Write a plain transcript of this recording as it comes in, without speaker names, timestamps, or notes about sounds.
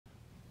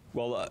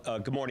Well,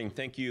 good morning.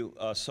 Thank you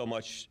so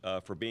much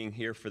for being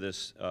here for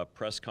this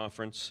press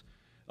conference.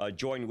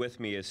 Joined with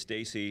me is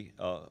Stacy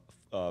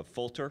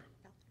Felter,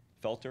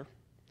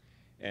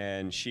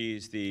 and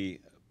she's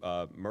the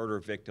murder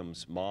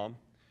victim's mom.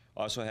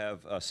 I also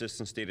have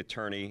Assistant State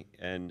Attorney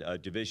and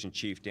Division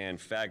Chief Dan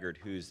Faggard,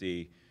 who's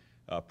the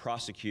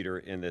prosecutor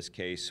in this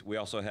case. We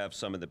also have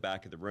some in the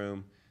back of the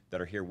room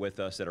that are here with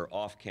us that are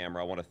off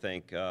camera. I want to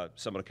thank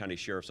Seminole County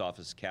Sheriff's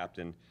Office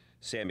Captain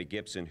Sammy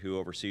Gibson, who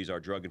oversees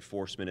our Drug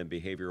Enforcement and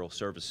Behavioral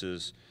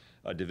Services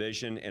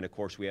Division. And of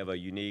course, we have a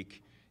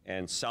unique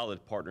and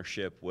solid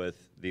partnership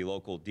with the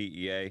local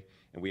DEA,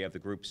 and we have the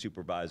Group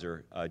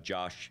Supervisor,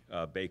 Josh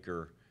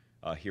Baker,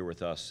 here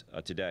with us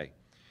today.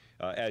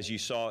 As you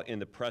saw in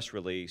the press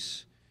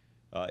release,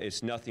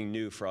 it's nothing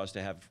new for us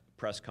to have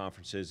press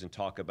conferences and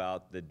talk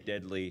about the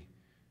deadly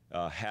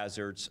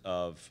hazards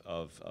of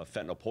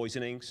fentanyl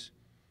poisonings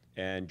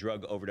and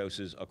drug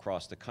overdoses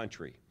across the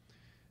country.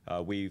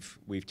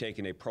 We've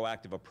taken a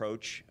proactive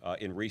approach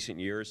in recent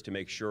years to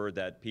make sure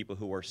that people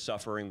who are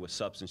suffering with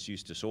substance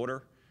use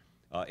disorder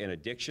and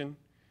addiction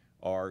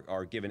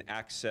are given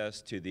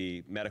access to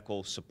the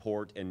medical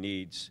support and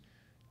needs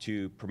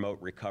to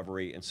promote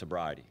recovery and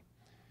sobriety.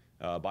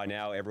 By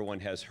now,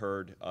 everyone has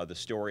heard the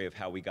story of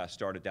how we got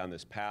started down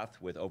this path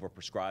with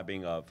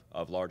overprescribing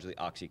of largely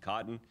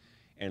OxyContin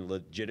and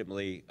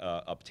legitimately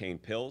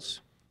obtained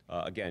pills.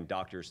 Again,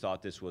 doctors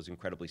thought this was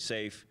incredibly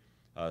safe,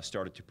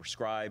 started to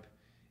prescribe,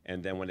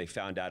 and then when they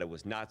found out it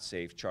was not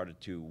safe, started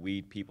to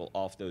weed people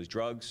off those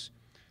drugs,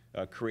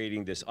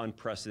 creating this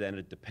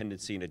unprecedented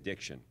dependency and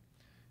addiction.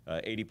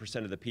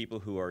 80% of the people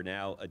who are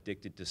now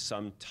addicted to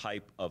some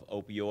type of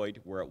opioid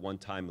were at one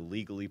time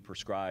legally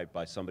prescribed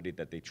by somebody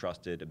that they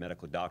trusted, a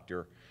medical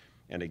doctor.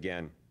 And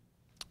again,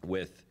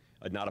 with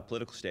not a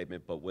political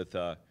statement, but with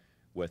a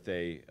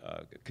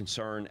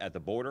concern at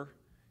the border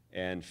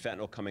and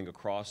fentanyl coming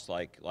across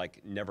like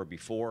never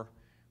before,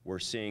 we're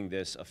seeing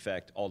this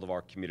affect all of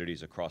our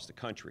communities across the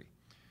country.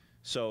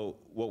 So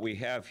what we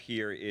have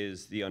here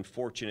is the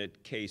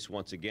unfortunate case,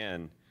 once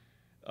again,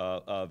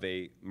 of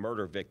a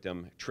murder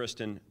victim,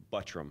 Tristan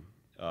Buttrum,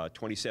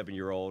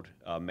 27-year-old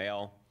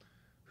male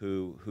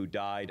who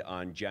died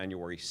on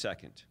January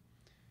 2nd.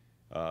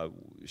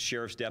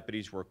 Sheriff's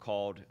deputies were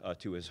called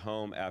to his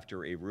home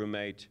after a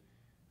roommate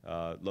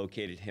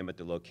located him at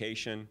the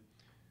location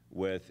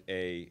with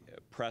a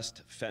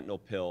pressed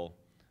fentanyl pill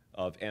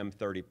of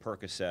M30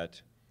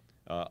 Percocet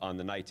on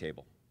the night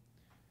table.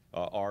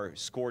 Our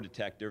SCORE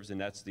detectives, and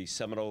that's the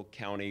Seminole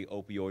County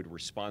Opioid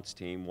Response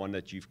Team, one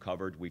that you've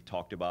covered, we've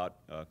talked about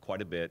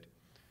quite a bit.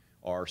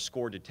 Our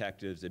SCORE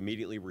detectives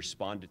immediately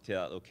responded to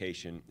that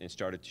location and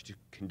started to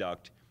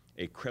conduct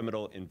a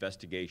criminal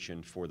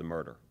investigation for the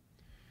murder.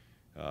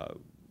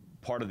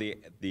 Part of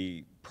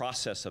the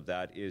process of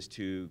that is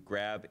to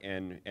grab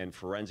and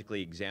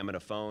forensically examine a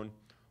phone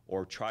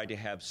or try to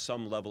have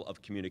some level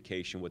of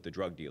communication with the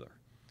drug dealer.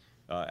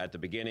 At the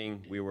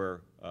beginning, we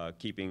were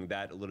keeping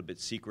that a little bit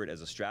secret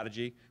as a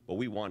strategy, but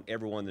we want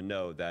everyone to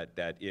know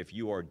that if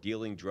you are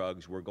dealing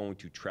drugs, we're going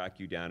to track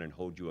you down and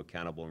hold you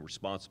accountable and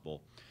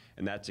responsible.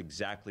 And that's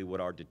exactly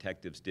what our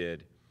detectives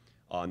did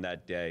on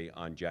that day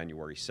on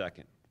January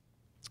 2nd.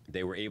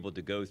 They were able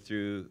to go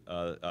through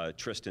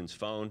Tristan's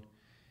phone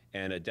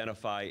and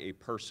identify a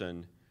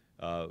person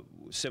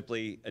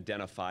simply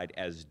identified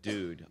as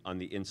Dude on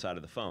the inside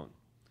of the phone.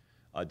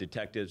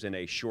 Detectives, in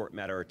a short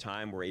matter of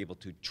time, were able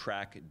to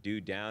track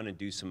Dude down and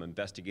do some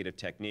investigative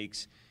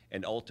techniques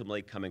and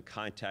ultimately come in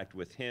contact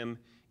with him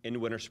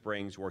in Winter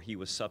Springs, where he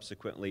was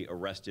subsequently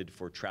arrested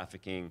for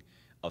trafficking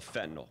of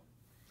fentanyl.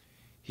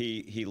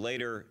 He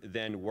later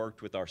then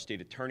worked with our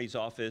state attorney's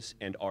office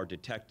and our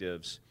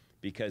detectives,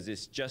 because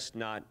it's just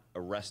not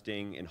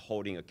arresting and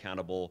holding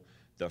accountable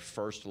the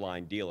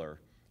first-line dealer.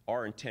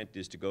 Our intent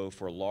is to go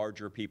for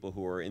larger people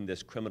who are in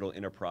this criminal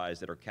enterprise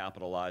that are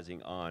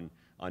capitalizing on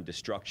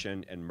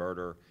destruction and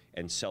murder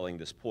and selling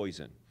this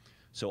poison.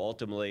 So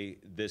ultimately,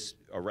 this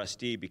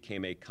arrestee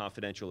became a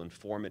confidential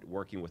informant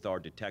working with our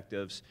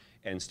detectives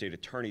and state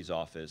attorney's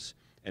office,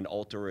 and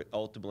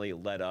ultimately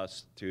led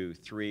us to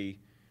 3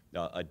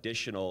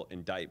 additional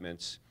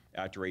indictments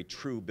after a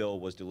true bill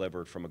was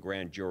delivered from a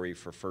grand jury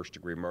for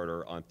first-degree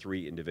murder on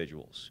 3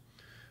 individuals.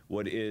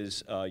 What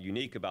is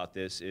unique about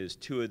this is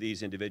 2 of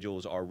these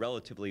individuals are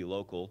relatively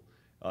local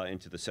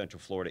into the Central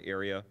Florida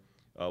area.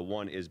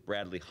 One is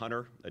Bradley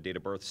Hunter, a date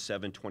of birth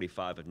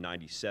 7/25 of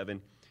 97.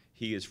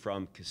 He is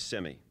from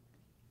Kissimmee.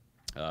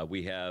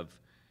 We have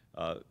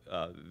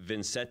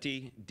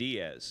Vincenti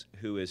Diaz,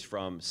 who is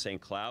from St.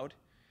 Cloud.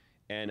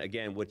 And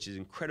again, which is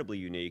incredibly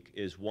unique,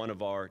 is one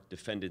of our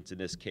defendants in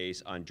this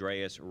case,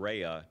 Andreas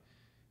Rea,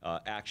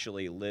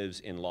 actually lives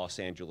in Los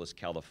Angeles,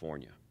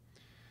 California.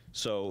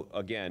 So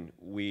again,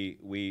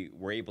 we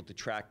were able to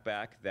track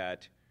back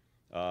that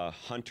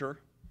Hunter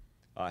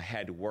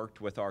had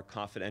worked with our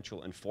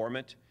confidential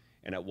informant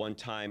and at one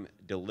time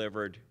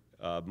delivered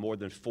more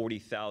than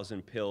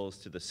 40,000 pills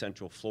to the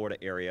Central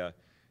Florida area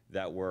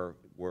that were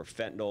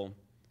fentanyl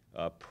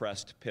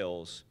pressed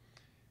pills.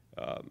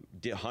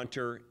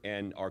 Hunter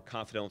and our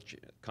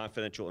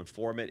confidential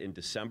informant in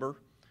December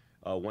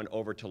went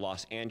over to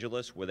Los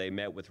Angeles where they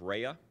met with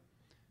Rhea.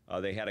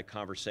 They had a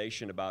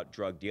conversation about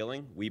drug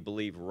dealing. We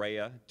believe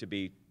Rhea to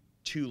be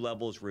 2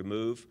 levels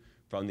removed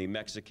from the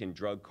Mexican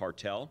drug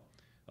cartel,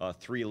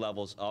 3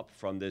 levels up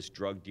from this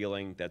drug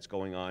dealing that's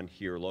going on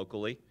here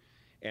locally.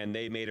 And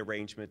they made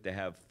arrangement to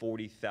have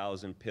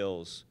 40,000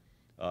 pills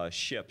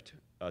shipped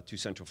to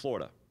Central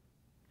Florida.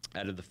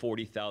 Out of the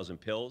 40,000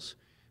 pills,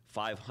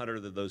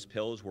 500 of those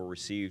pills were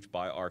received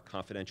by our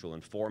confidential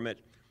informant.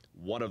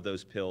 One of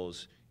those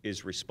pills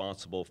is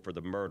responsible for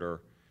the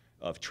murder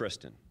of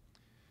Tristan.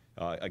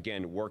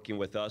 Again, working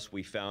with us,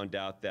 we found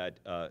out that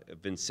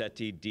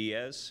Vicente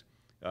Diaz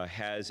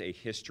has a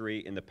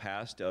history in the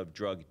past of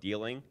drug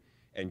dealing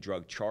and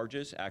drug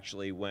charges.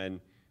 Actually,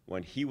 when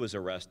he was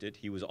arrested,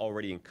 he was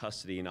already in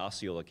custody in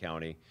Osceola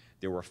County.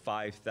 There were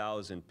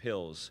 5,000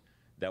 pills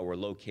that were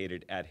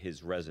located at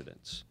his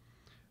residence.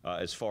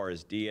 As far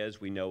as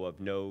Diaz, we know of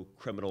no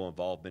criminal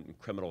involvement and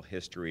criminal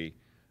history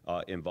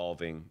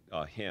involving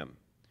him.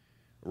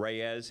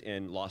 Reyes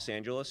in Los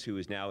Angeles, who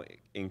is now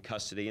in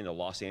custody in the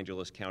Los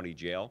Angeles County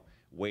Jail,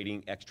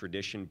 waiting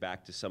extradition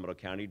back to Seminole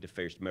County to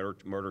face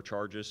murder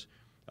charges,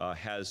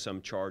 has some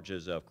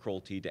charges of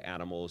cruelty to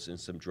animals and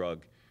some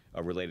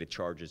drug-related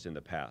charges in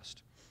the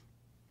past.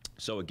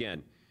 So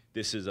again,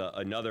 this is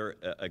another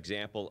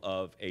example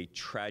of a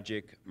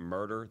tragic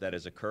murder that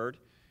has occurred.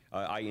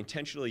 I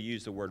intentionally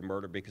use the word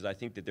murder because I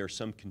think that there's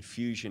some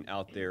confusion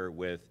out there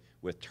with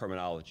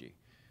terminology.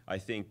 I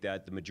think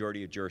that the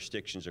majority of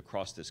jurisdictions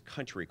across this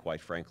country,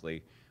 quite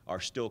frankly, are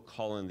still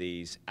calling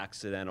these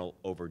accidental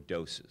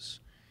overdoses.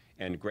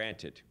 And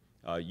granted,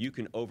 you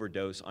can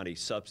overdose on a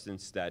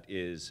substance that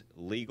is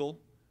legal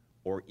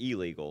or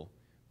illegal,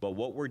 but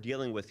what we're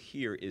dealing with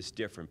here is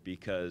different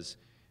because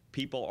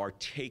people are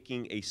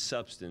taking a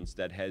substance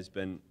that has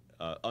been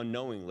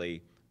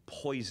unknowingly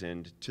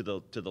poisoned to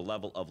the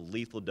level of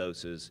lethal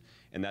doses,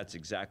 and that's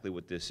exactly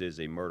what this is,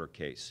 a murder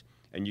case.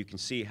 And you can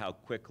see how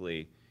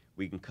quickly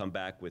we can come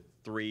back with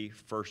 3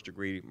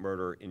 first-degree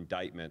murder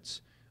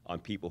indictments on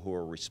people who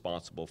are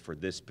responsible for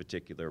this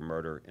particular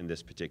murder and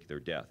this particular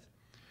death.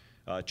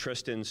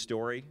 Tristan's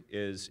story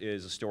is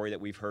a story that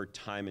we've heard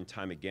time and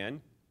time again.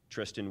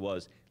 Tristan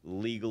was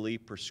legally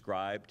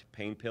prescribed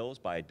pain pills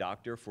by a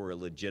doctor for a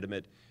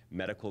legitimate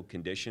medical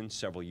condition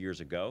several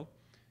years ago.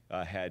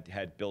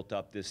 Had built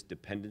up this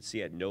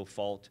dependency at no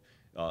fault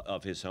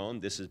of his own.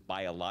 This is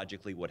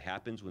biologically what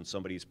happens when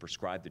somebody is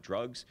prescribed the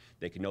drugs.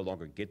 They can no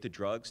longer get the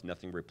drugs.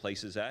 Nothing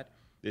replaces that.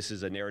 This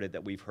is a narrative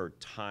that we've heard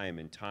time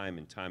and time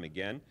and time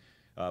again.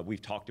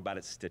 We've talked about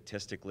it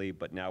statistically,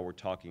 but now we're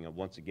talking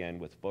once again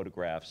with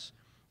photographs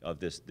of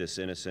this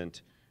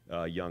innocent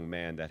young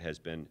man that has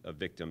been a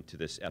victim to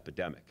this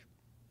epidemic.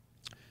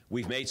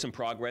 We've made some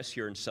progress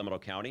here in Seminole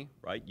County,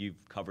 right?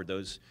 You've covered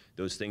those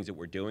things that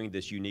we're doing,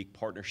 this unique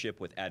partnership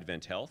with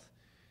Advent Health.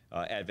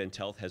 Advent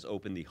Health has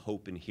opened the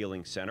Hope and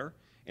Healing Center,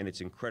 and it's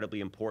incredibly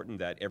important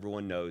that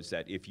everyone knows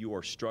that if you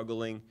are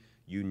struggling,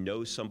 you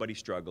know somebody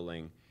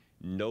struggling,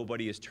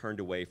 nobody is turned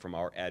away from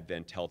our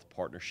Advent Health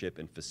partnership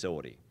and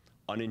facility.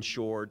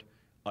 Uninsured,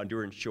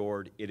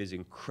 underinsured, it is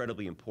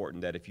incredibly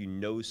important that if you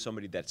know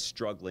somebody that's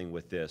struggling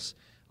with this,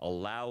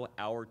 allow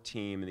our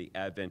team and the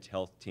Advent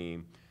Health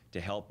team to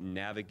help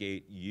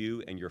navigate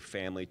you and your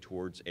family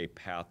towards a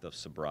path of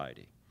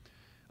sobriety.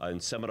 In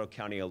Seminole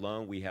County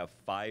alone, we have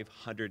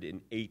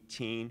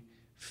 518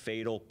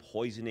 fatal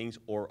poisonings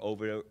or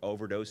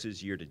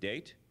overdoses year to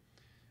date.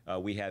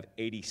 We have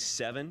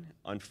 87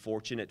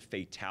 unfortunate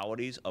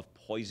fatalities of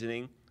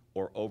poisoning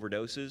or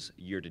overdoses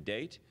year to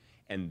date,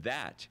 and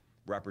that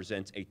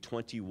represents a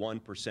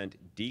 21%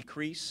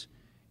 decrease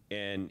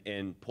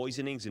in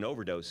poisonings and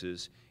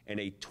overdoses and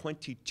a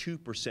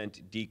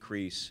 22%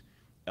 decrease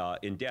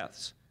in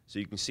deaths. So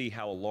you can see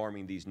how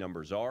alarming these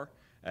numbers are.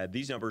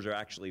 These numbers are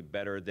actually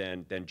better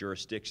than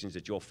jurisdictions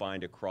that you'll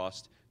find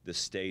across the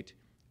state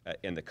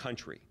and the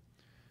country.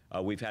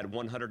 We've had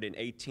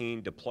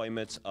 118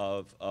 deployments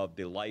of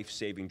the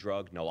life-saving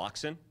drug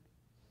naloxone.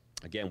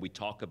 Again, we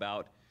talk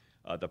about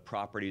the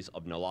properties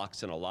of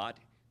naloxone a lot.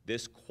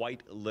 This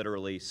quite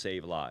literally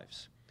saves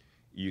lives.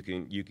 You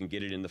can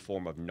get it in the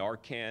form of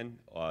Narcan.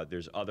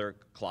 There's other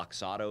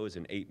Cloxatos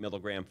in 8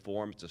 milligram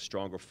form. It's a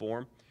stronger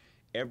form.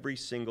 Every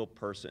single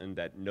person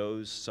that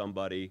knows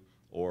somebody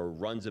or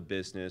runs a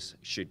business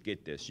should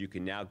get this. You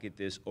can now get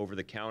this over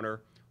the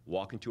counter,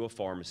 walk into a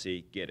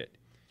pharmacy, get it.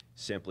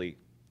 Simply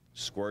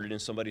squirt it in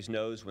somebody's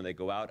nose when they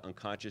go out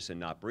unconscious and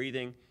not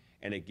breathing,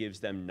 and it gives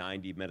them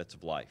 90 minutes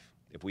of life.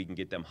 If we can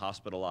get them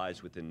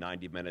hospitalized within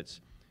 90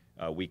 minutes,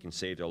 we can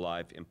save their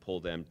life and pull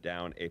them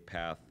down a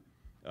path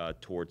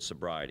towards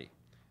sobriety.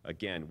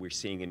 Again, we're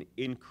seeing an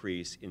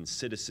increase in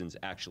citizens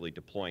actually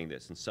deploying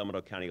this. In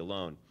Seminole County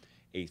alone,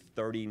 a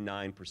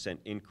 39%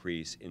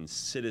 increase in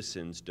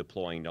citizens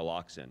deploying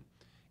naloxone.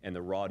 And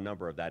the raw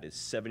number of that is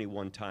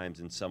 71 times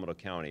in Seminole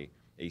County,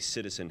 a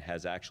citizen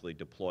has actually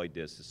deployed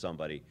this to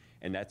somebody,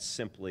 and that's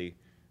simply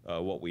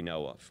what we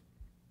know of.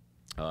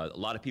 A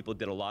lot of people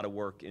did a lot of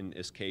work in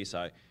this case.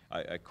 I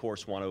of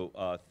course, want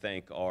to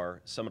thank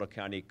our Seminole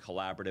County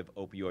Collaborative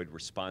Opioid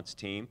Response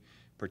Team,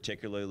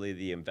 particularly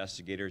the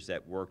investigators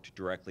that worked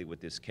directly with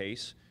this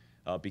case.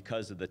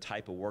 Because of the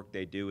type of work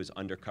they do is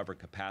undercover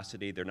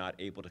capacity, they're not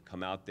able to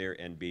come out there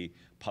and be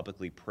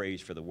publicly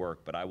praised for the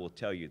work. But I will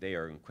tell you, they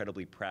are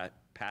incredibly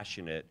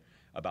passionate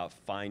about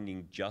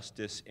finding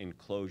justice and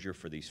closure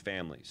for these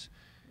families.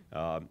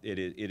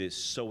 It is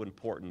so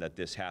important that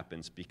this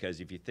happens, because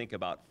if you think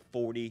about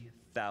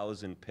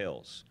 40,000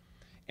 pills,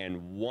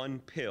 and one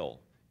pill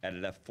out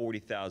of that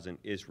 40,000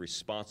 is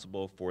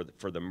responsible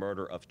for the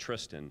murder of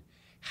Tristan,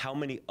 how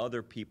many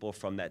other people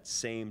from that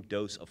same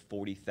dose of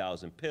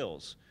 40,000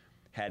 pills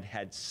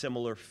had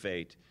similar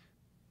fate,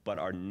 but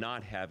are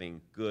not having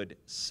good,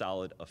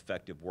 solid,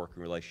 effective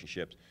working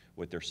relationships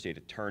with their state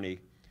attorney,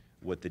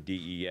 with the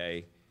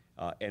DEA,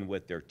 and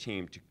with their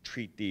team to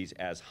treat these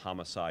as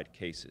homicide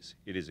cases.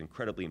 It is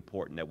incredibly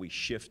important that we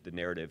shift the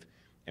narrative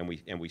and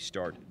we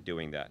start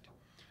doing that.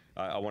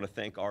 I want to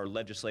thank our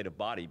legislative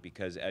body,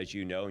 because as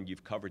you know, and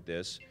you've covered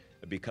this,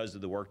 because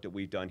of the work that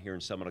we've done here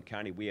in Seminole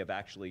County, we have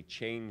actually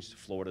changed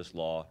Florida's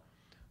law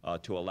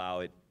to allow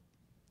it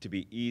to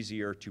be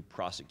easier to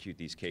prosecute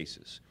these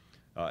cases.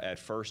 At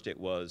first, it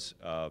was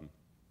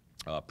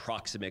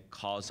proximate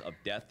cause of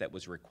death that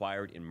was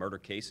required in murder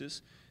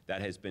cases.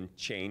 That has been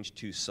changed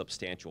to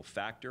substantial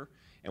factor,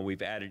 and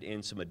we've added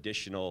in some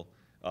additional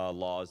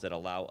laws that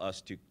allow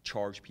us to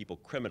charge people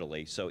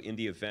criminally. So in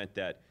the event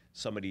that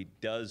somebody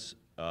does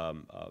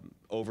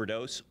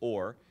overdose,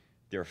 or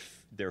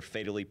they're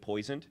fatally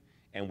poisoned,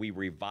 and we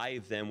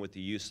revive them with the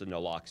use of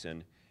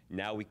naloxone,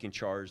 now we can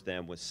charge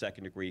them with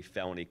second-degree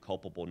felony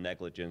culpable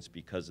negligence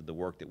because of the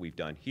work that we've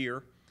done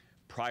here.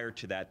 Prior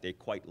to that, they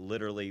quite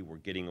literally were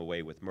getting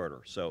away with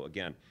murder. So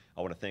again,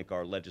 I want to thank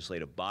our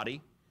legislative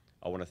body.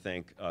 I want to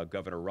thank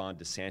Governor Ron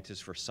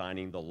DeSantis for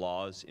signing the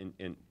laws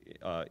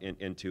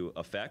into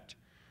effect.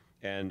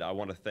 And I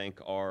want to thank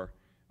our,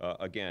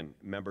 again,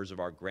 members of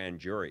our grand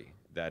jury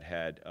that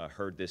had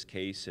heard this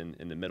case in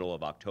the middle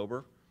of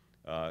October,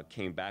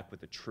 came back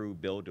with a true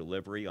bill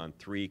delivery on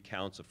 3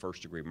 counts of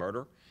first-degree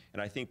murder.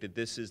 And I think that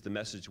this is the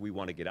message we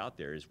want to get out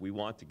there, is we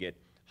want to get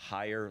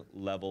higher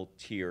level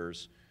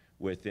tiers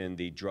within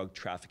the drug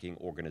trafficking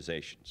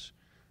organizations.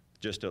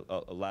 Just a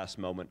last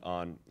moment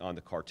on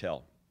the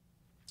cartel.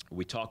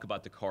 We talk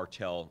about the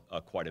cartel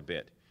quite a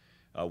bit.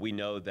 We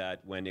know that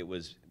when it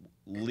was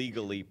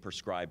legally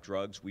prescribed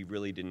drugs, we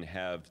really didn't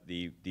have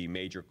the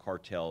major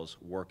cartels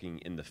working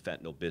in the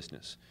fentanyl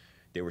business.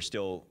 They were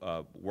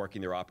still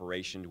working their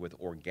operations with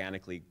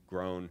organically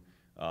grown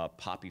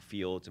poppy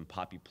fields and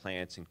poppy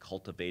plants and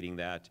cultivating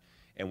that.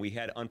 And we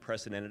had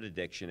unprecedented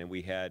addiction, and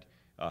we had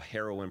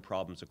heroin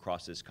problems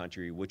across this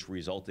country, which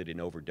resulted in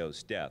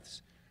overdose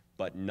deaths.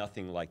 But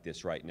nothing like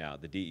this right now.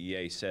 The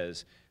DEA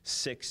says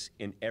 6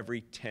 in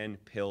every 10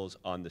 pills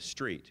on the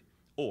street,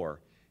 or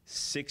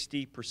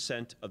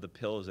 60% of the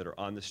pills that are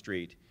on the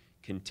street,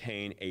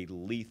 contain a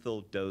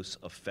lethal dose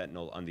of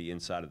fentanyl on the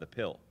inside of the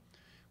pill.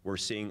 We're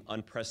seeing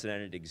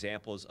unprecedented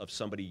examples of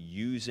somebody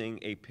using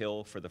a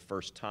pill for the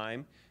first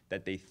time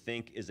that they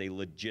think is a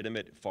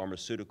legitimate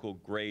pharmaceutical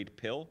grade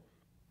pill,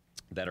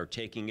 that are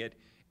taking it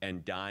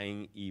and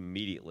dying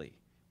immediately.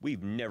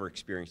 We've never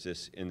experienced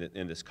this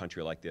in this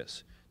country like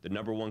this. The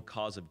 #1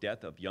 cause of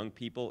death of young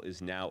people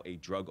is now a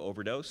drug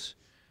overdose.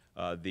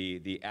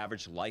 The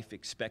average life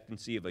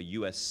expectancy of a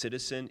U.S.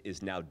 citizen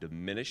is now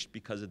diminished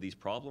because of these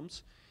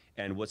problems.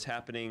 And what's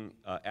happening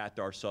at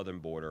our southern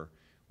border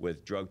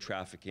with drug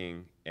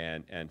trafficking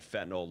and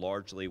fentanyl,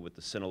 largely with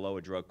the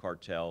Sinaloa drug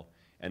cartel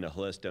and the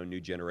Jalisco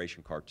New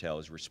Generation cartel,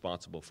 is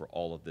responsible for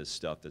all of this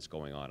stuff that's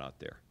going on out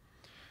there.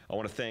 I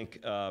want to thank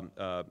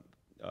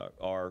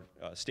our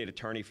state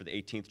attorney for the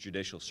 18th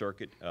Judicial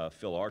Circuit,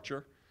 Phil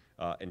Archer,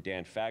 and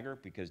Dan Fagger,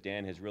 because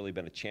Dan has really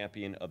been a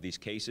champion of these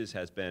cases,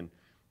 has been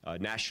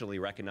nationally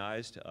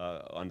recognized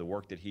on the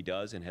work that he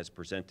does, and has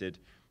presented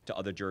to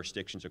other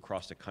jurisdictions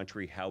across the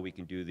country how we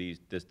can do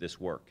this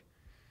work.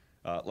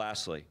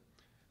 Lastly,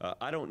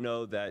 I don't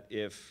know that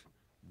if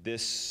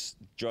this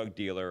drug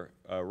dealer,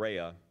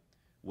 Rhea,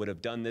 would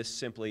have done this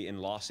simply in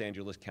Los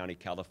Angeles County,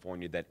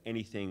 California, that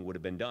anything would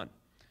have been done.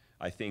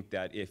 I think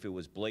that if it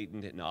was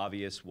blatant and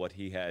obvious what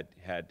he had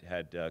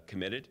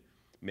committed,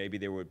 maybe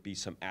there would be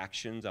some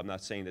actions. I'm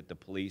not saying that the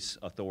police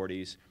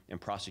authorities and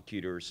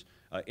prosecutors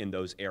in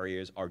those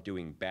areas are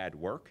doing bad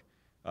work.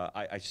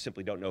 I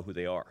simply don't know who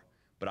they are.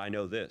 But I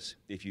know this: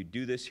 if you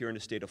do this here in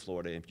the state of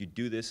Florida, if you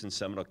do this in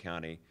Seminole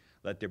County,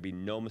 let there be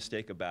no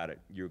mistake about it.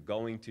 You're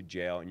going to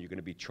jail, and you're going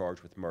to be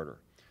charged with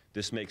murder.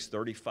 This makes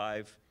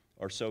 35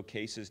 or so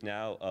cases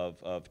now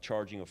of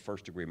charging of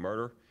first-degree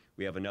murder.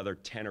 We have another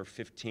 10 or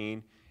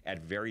 15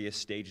 at various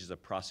stages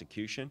of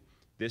prosecution.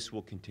 This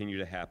will continue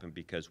to happen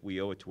because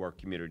we owe it to our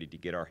community to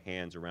get our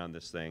hands around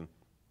this thing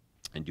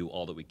and do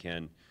all that we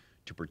can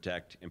to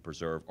protect and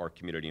preserve our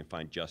community and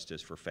find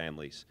justice for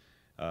families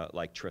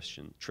like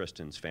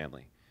Tristan's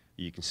family.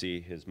 You can see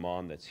his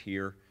mom that's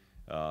here.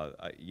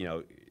 You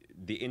know,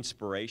 the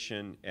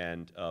inspiration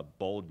and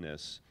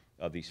boldness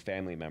of these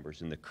family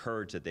members and the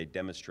courage that they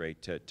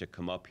demonstrate to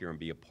come up here and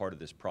be a part of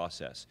this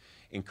process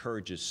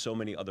encourages so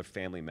many other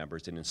family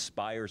members and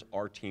inspires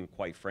our team,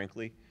 quite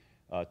frankly,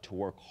 to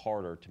work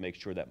harder to make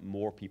sure that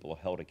more people are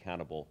held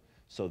accountable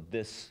so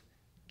this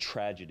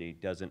tragedy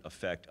doesn't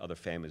affect other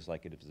families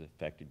like it has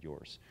affected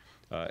yours.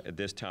 At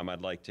this time,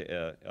 I'd like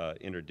to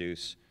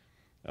introduce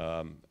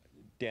Dan.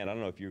 I don't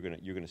know if you're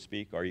gonna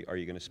speak. Are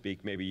you gonna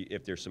speak? Maybe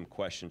if there's some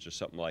questions or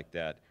something like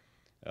that.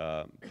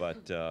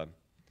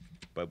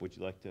 But would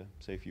you like to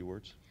say a few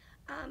words?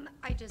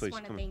 I just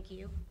want to thank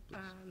you,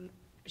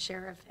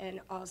 Sheriff, and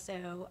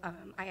also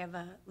I have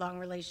a long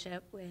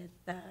relationship with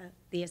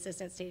the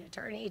Assistant State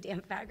Attorney,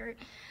 Dan Faggart,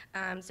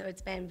 so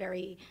it's been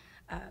very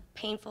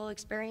painful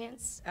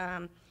experience,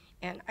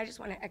 and I just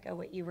want to echo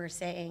what you were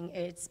saying.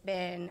 It's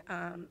been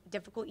a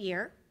difficult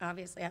year.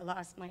 Obviously, I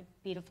lost my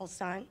beautiful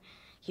son.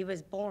 He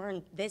was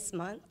born this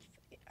month,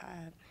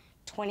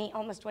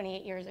 almost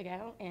 28 years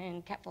ago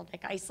in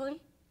Keflavik, Iceland.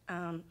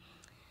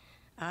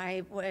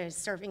 I was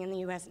serving in the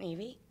U.S.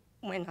 Navy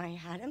when I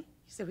had him,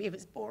 so he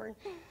was born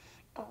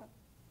at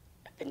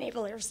the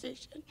Naval Air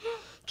Station,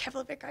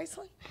 Keflavik,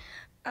 Iceland,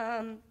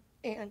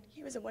 and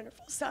he was a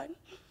wonderful son,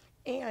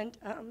 and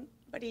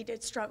but he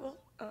did struggle.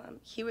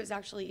 He was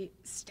actually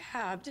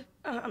stabbed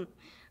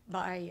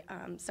by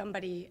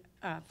somebody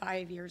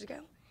 5 years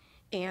ago,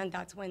 and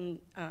that's when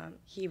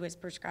he was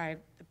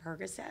prescribed the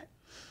Percocet.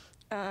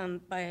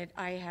 But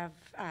I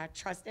have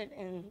trusted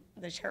in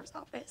the Sheriff's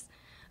Office.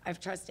 I've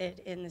trusted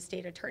in the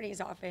State Attorney's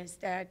Office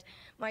that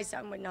my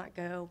son would not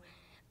go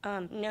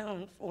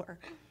known for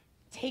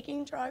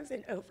taking drugs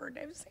and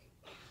overdosing.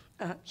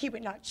 He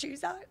would not choose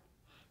that.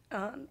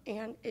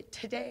 And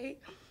today,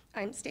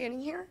 I'm standing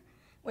here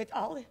with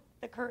all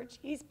the courage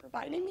he's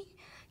providing me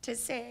to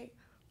say,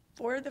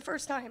 for the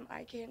first time,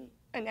 I can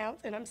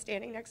announce, and I'm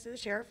standing next to the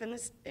Sheriff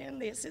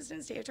and the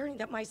Assistant State Attorney,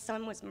 that my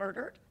son was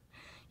murdered.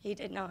 He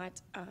did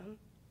not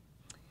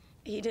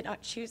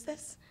choose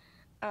this.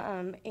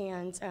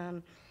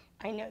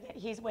 I know that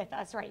he's with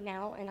us right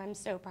now, and I'm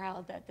so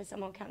proud that the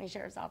Seminole County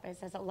Sheriff's Office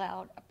has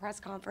allowed a press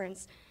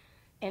conference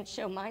and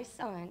show my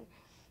son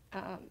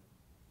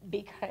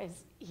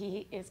because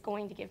he is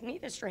going to give me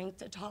the strength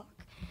to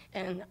talk.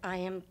 And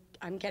I'm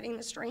getting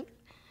the strength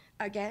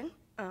again.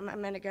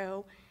 I'm going to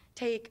go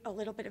take a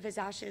little bit of his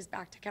ashes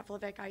back to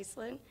Keflavik,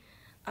 Iceland,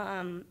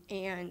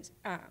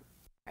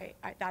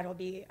 that'll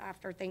be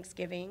after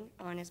Thanksgiving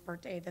on his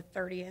birthday, the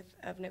 30th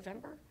of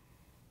November.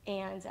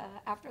 And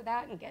after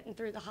that and getting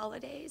through the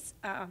holidays,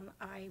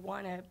 I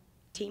want to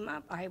team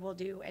up. I will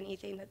do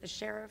anything that the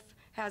sheriff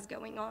has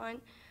going on.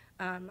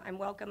 I'm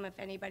welcome if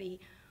anybody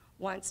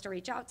wants to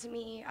reach out to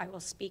me. I will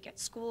speak at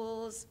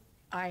schools.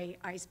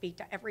 I speak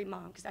to every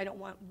mom because I don't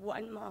want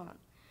one mom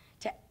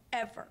to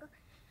ever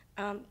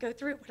go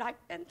through what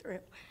I've been through.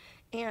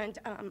 And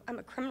I'm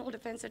a criminal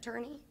defense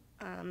attorney.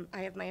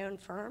 I have my own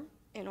firm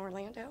in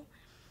Orlando,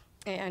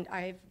 and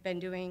I've been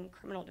doing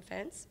criminal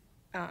defense.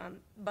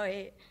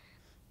 But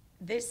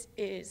this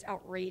is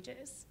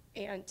outrageous,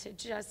 and to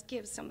just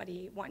give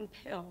somebody one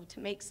pill to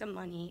make some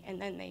money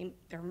and then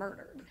they're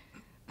murdered.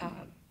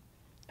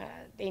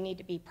 They need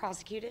to be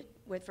prosecuted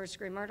with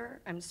first-degree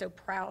murder. I'm so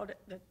proud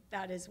that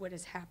that is what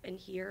has happened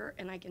here,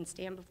 and I can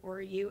stand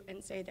before you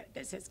and say that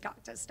this has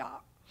got to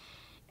stop.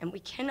 And we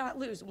cannot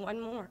lose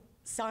one more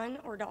son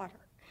or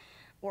daughter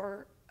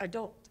or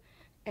adult.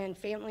 And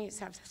families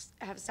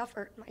have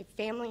suffered. My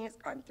family has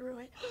gone through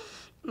it.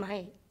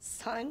 My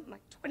son, my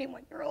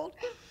 21-year-old,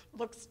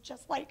 looks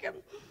just like him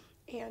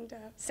and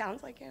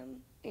sounds like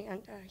him.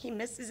 And he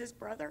misses his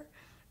brother.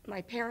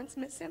 My parents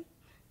miss him,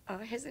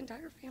 his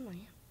entire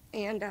family.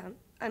 And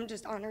I'm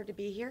just honored to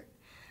be here.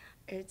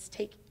 It's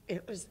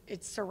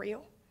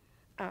surreal.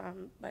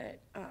 But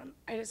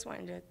I just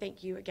wanted to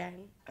thank you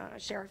again,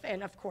 Sheriff,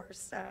 and of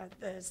course,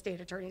 the State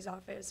Attorney's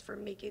Office for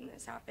making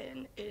this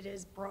happen. It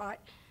has brought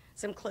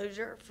some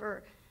closure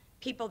for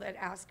people that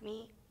ask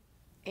me,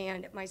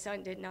 and my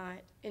son did not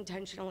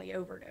intentionally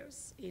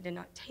overdose. He did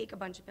not take a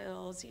bunch of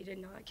pills. He did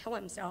not kill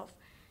himself.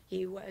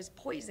 He was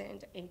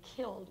poisoned and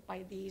killed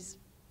by these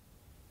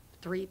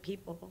 3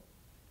 people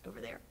over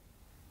there.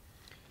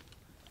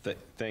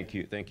 Thank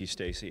you,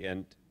 Stacy,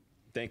 and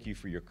thank you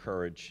for your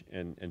courage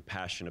and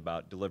passion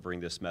about delivering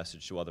this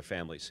message to other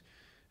families.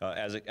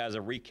 As a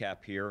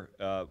recap here,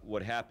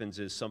 what happens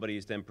is somebody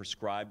is then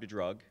prescribed a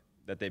drug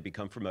that they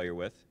become familiar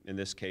with. In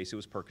this case, it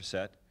was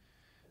Percocet.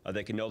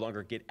 They can no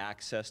longer get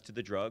access to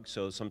the drug,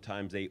 so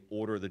sometimes they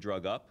order the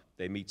drug up.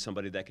 They meet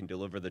somebody that can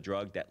deliver the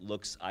drug that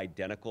looks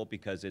identical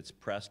because it's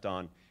pressed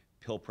on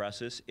pill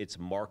presses. It's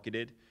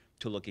marketed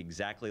to look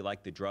exactly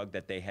like the drug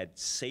that they had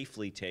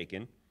safely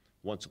taken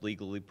once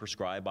legally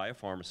prescribed by a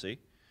pharmacy.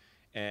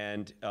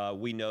 And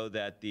we know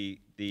that the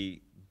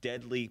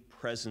deadly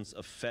presence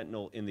of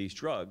fentanyl in these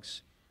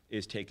drugs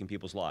is taking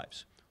people's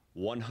lives.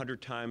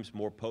 100 times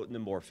more potent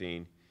than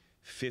morphine,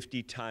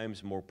 50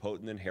 times more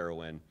potent than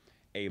heroin.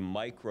 A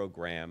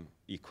microgram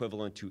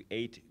equivalent to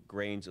 8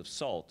 grains of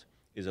salt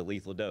is a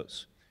lethal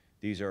dose.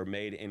 These are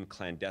made in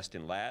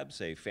clandestine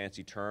labs, a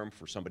fancy term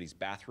for somebody's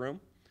bathroom.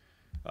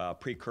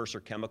 Precursor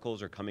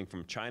chemicals are coming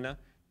from China.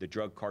 The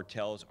drug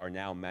cartels are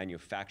now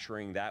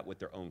manufacturing that with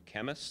their own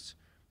chemists.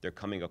 They're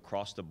coming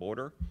across the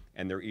border,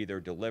 and they're either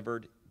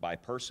delivered by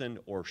person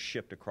or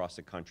shipped across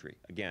the country.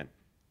 Again,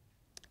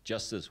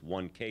 just this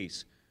one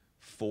case,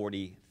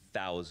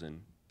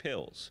 40,000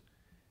 pills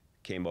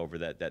came over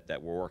that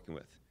we're working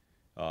with.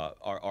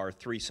 Our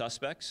 3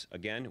 suspects,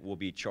 again, will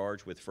be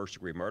charged with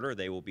first-degree murder.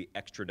 They will be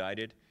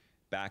extradited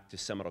back to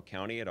Seminole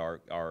County at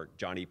our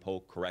Johnny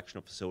Polk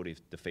Correctional Facility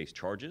to face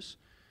charges.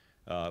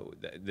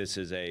 This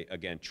is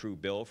again, true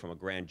bill from a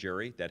grand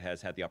jury that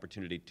has had the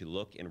opportunity to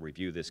look and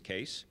review this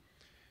case.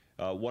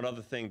 One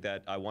other thing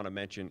that I want to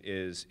mention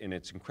is, and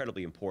it's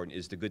incredibly important,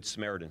 is the Good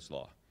Samaritan's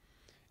Law.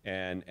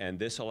 And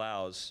this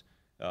allows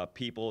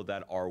people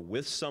that are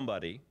with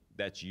somebody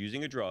that's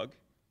using a drug,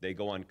 they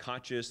go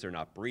unconscious, they're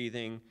not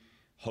breathing,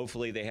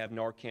 hopefully they have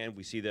Narcan.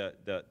 We see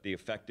the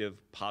effective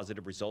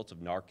positive results of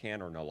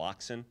Narcan or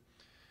naloxone.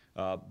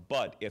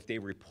 But if they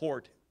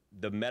report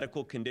the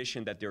medical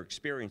condition that they're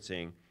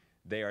experiencing,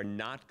 they are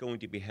not going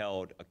to be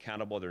held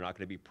accountable. They're not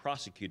going to be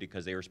prosecuted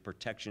because there's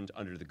protections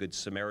under the Good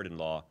Samaritan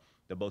Law.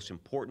 The most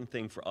important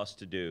thing for us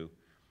to do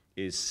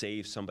is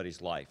save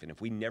somebody's life. And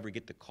if we never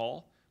get the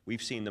call,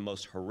 we've seen the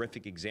most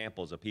horrific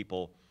examples of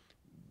people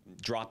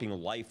dropping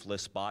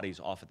lifeless bodies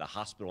off at the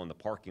hospital in the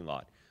parking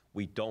lot.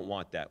 We don't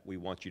want that. We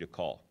want you to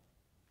call.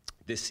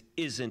 This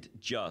isn't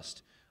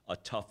just a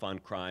tough on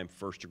crime,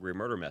 first-degree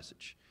murder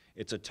message.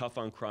 It's a tough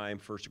on crime,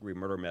 first-degree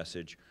murder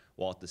message,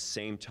 while at the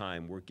same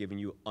time we're giving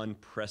you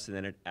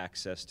unprecedented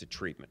access to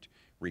treatment,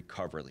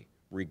 recovery,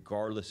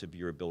 regardless of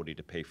your ability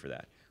to pay for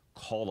that.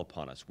 Call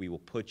upon us. We will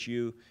put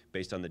you,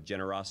 based on the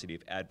generosity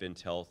of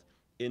Advent Health,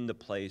 in the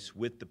place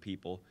with the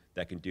people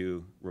that can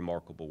do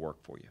remarkable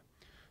work for you.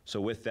 So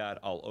with that,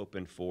 I'll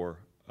open for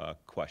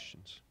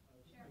questions.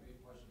 Maybe a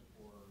question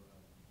for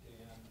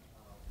Dan.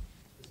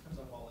 This comes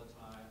up all the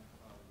time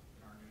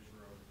in our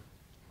newsroom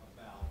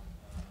about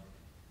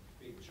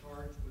being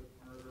charged with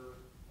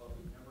murder, but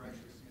we've never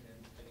actually seen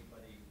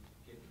anybody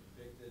get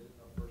convicted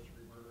of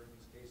first-degree murder in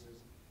these cases.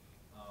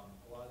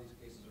 A lot of these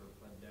cases are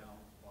pled down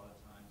a lot of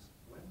times.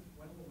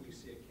 When will we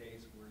see a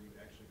case where you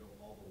actually go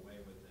all the way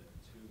with it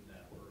to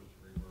that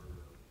first-degree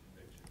murder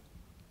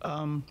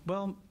conviction?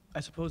 Well, I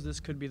suppose this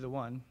could be the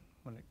one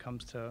when it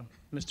comes to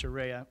Mr.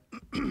 Rea.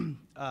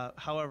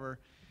 However,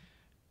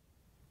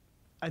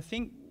 I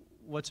think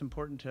what's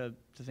important to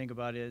think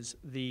about is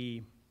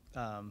the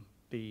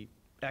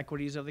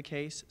equities of the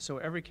case. So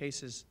every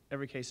case is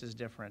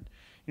different.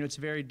 You know, it's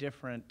very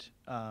different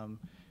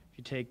if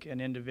you take an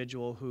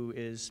individual who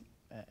is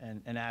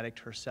an addict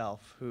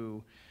herself,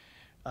 who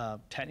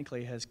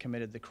technically has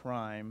committed the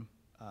crime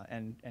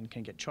and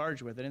can get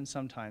charged with it, and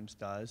sometimes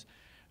does,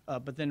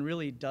 but then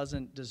really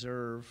doesn't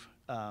deserve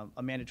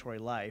a mandatory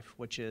life,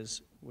 which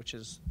is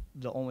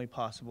the only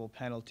possible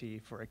penalty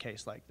for a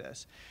case like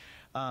this.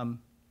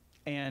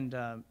 And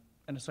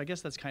so I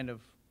guess that's kind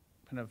of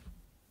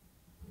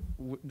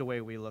the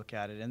way we look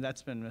at it, and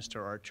that's been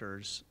Mr.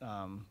 Archer's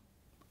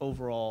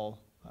overall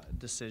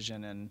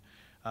decision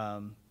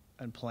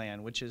and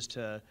plan, which is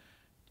to,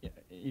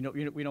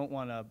 we don't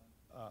want to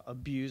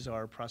abuse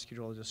our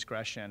prosecutorial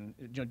discretion.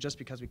 Just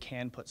because we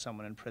can put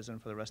someone in prison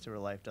for the rest of their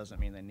life doesn't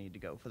mean they need to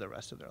go for the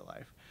rest of their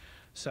life.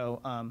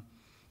 So,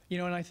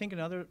 and I think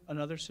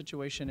another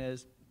situation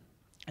is,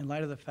 in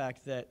light of the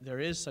fact that there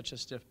is such a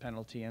stiff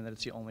penalty and that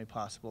it's the only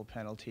possible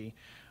penalty,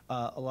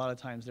 a lot of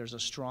times there's a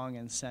strong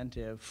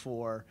incentive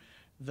for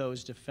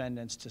those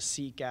defendants to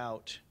seek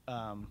out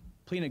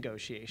plea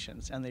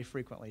negotiations, and they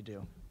frequently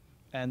do.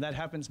 And that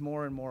happens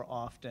more and more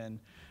often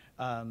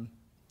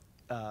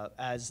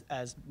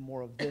as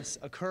more of this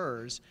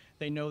occurs.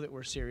 They know that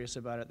we're serious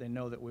about it. They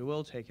know that we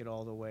will take it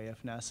all the way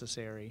if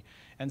necessary.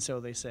 And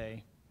so they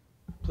say,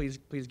 please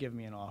give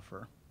me an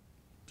offer.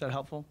 Is that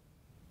helpful?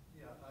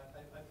 Yeah,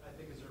 I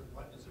think, is there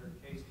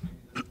a case, maybe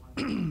this one,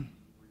 where you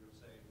would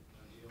say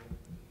a deal at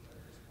this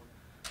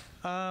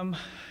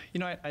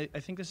point? I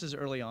think this is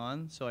early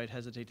on, so I'd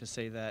hesitate to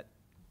say that,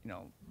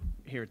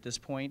 here at this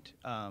point.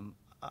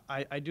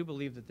 I do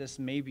believe that this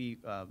may be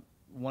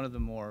one of the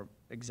more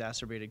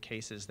exacerbated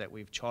cases that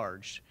we've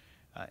charged,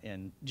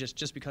 in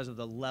just because of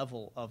the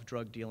level of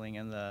drug dealing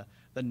and the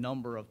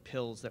number of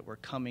pills that were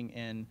coming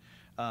in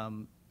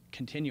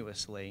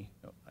continuously.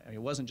 I mean,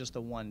 it wasn't just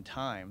the one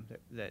time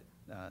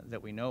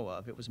that we know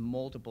of. It was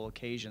multiple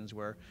occasions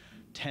where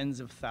tens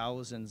of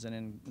thousands,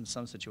 and in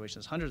some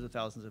situations hundreds of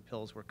thousands of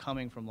pills were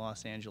coming from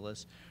Los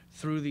Angeles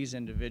through these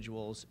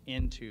individuals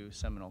into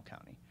Seminole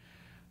County.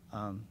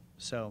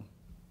 So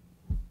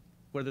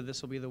whether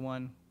this will be the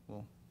one,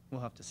 we'll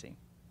have to see.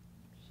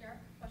 Sheriff,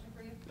 question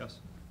for you? Yes.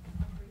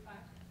 135.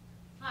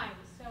 Hi,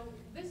 so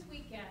this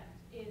weekend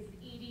is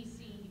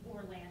EDC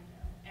Orlando,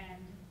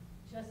 and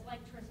just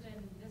like Tristan,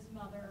 this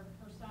mother,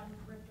 her son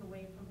ripped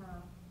away from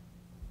her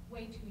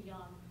way too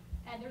young.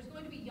 And there's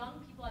going to be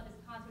young people at this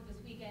concert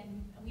this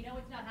weekend. And we know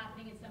it's not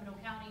happening in Seminole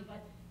County,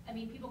 but I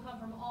mean, people come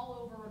from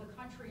all over the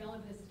country, all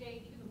over the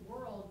state, even the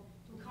world,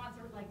 to a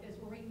concert like this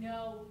where we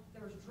know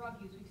there's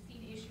drug use. We've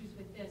seen issues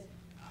with this.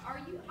 How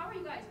are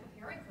you guys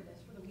preparing for this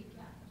for the weekend?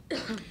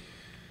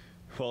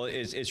 Well,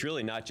 it's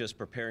really not just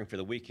preparing for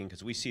the weekend,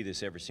 because we see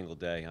this every single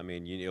day. I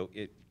mean,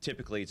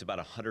 typically it's about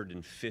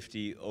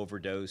 150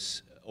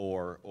 overdose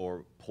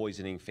or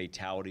poisoning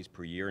fatalities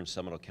per year in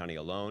Seminole County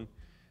alone.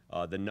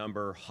 The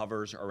number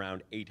hovers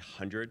around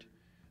 800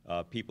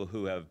 people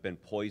who have been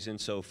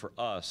poisoned. So for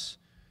us,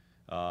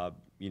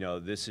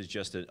 this is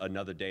just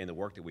another day in the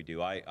work that we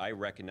do. I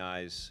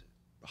recognize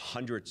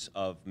hundreds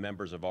of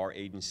members of our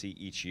agency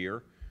each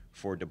year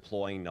for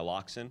deploying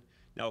naloxone.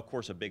 Now, of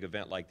course, a big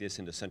event like this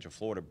into Central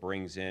Florida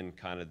brings in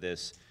kind of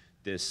this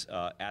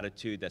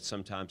attitude that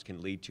sometimes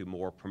can lead to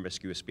more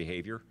promiscuous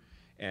behavior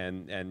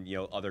and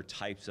other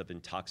types of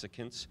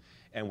intoxicants.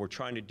 And we're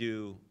trying to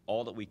do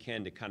all that we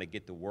can to kind of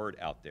get the word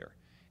out there.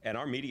 And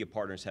our media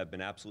partners have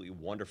been absolutely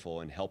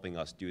wonderful in helping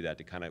us do that,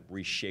 to kind of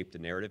reshape the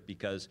narrative,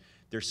 because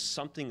there's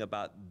something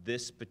about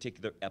this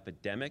particular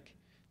epidemic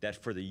that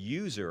for the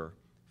user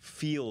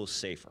feels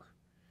safer.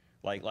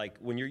 Like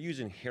when you're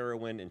using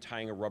heroin and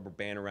tying a rubber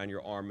band around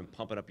your arm and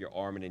pumping up your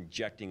arm and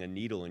injecting a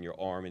needle in your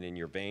arm and in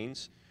your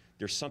veins,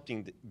 there's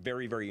something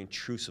very, very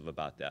intrusive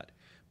about that.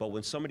 But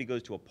when somebody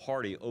goes to a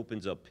party,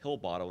 opens a pill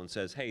bottle and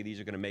says, hey, these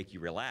are going to make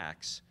you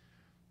relax,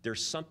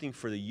 there's something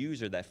for the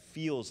user that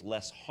feels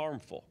less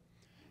harmful.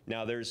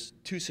 Now, there's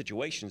two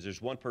situations.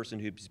 There's one person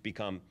who's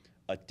become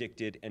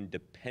addicted and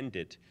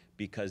dependent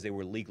because they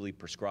were legally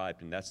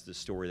prescribed, and that's the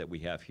story that we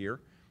have here.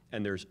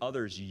 And there's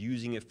others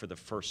using it for the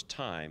first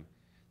time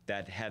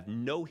that have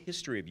no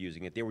history of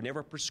using it. They were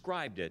never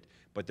prescribed it,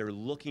 but they're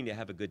looking to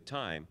have a good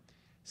time.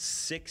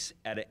 6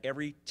 out of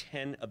every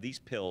 10 of these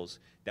pills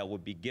that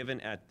would be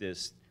given at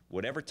this,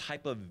 whatever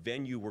type of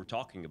venue we're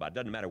talking about,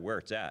 doesn't matter where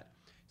it's at,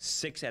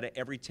 6 out of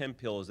every 10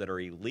 pills that are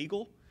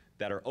illegal,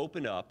 that are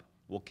opened up,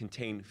 will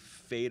contain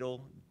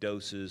fatal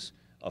doses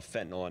of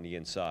fentanyl on the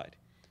inside.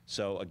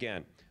 So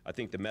again, I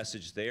think the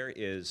message there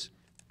is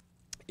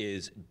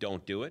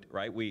don't do it,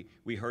 right?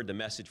 We heard the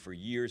message for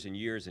years and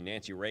years, and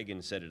Nancy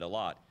Reagan said it a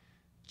lot,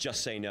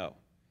 just say no.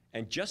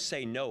 And just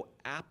say no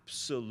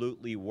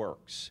absolutely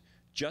works.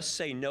 Just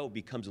say no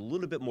becomes a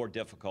little bit more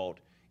difficult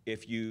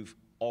if you've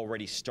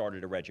already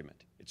started a regimen.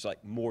 It's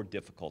like more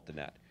difficult than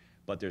that.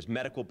 But there's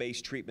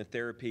medical-based treatment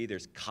therapy,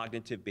 there's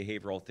cognitive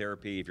behavioral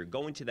therapy. If you're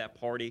going to that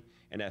party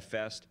and that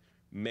fest,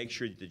 make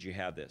sure that you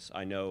have this.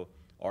 I know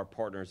our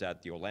partners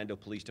at the Orlando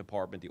Police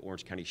Department, the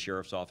Orange County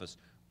Sheriff's Office,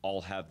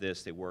 all have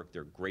this.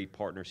 They're great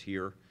partners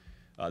here.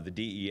 The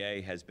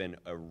DEA has been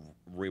a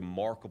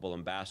remarkable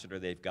ambassador.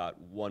 They've got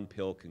One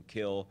Pill Can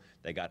Kill.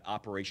 They got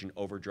Operation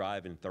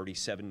Overdrive in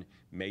 37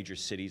 major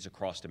cities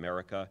across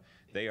America.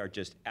 They are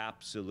just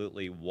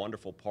absolutely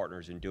wonderful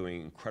partners in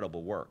doing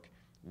incredible work.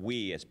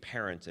 We, as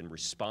parents and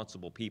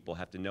responsible people,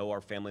 have to know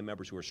our family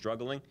members who are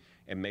struggling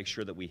and make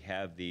sure that we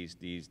have these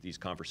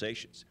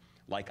conversations.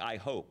 Like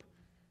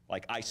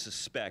I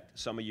suspect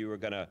some of you are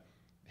going to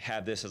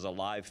have this as a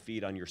live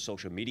feed on your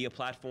social media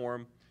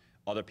platform.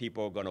 Other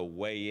people are going to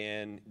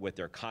weigh in with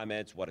their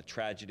comments. What a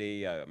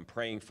tragedy. I'm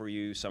praying for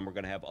you. Some are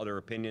going to have other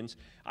opinions.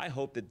 I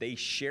hope that they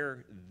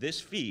share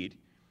this feed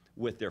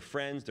with their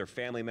friends, their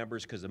family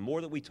members, because the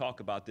more that we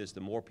talk about this,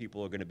 the more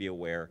people are going to be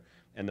aware,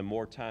 and the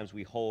more times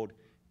we hold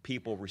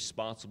people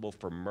responsible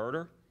for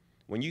murder.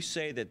 When you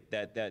say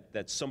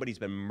that somebody's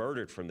been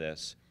murdered from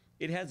this,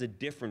 it has a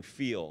different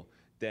feel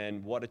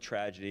than what a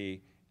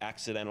tragedy,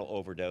 accidental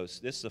overdose.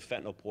 This is a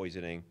fentanyl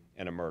poisoning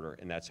and a murder,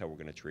 and that's how we're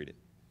going to treat it.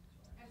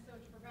 And so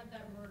to prevent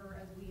that murder,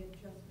 as we had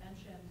just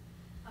mentioned,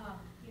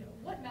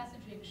 what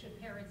messaging should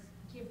parents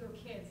give their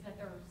kids that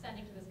they're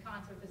sending to this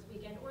concert this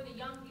weekend, or the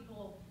young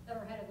people that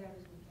are headed there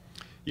this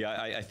weekend?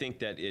 Yeah, I think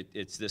that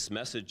it's this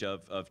message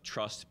of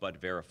trust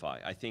but verify.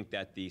 I think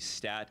that the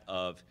stat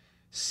of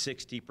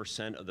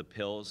 60% of the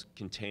pills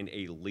contain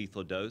a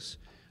lethal dose,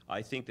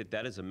 I think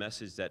that is a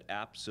message that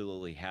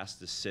absolutely has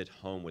to sit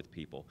home with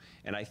people.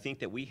 And I think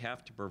that we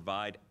have to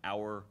provide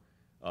our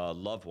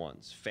loved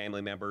ones,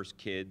 family members,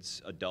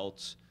 kids,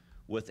 adults,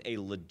 with a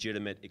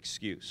legitimate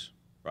excuse,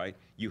 right?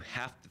 You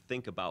have to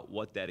think about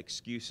what that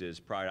excuse is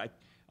prior.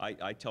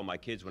 I tell my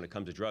kids when it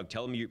comes to drug,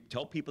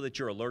 tell people that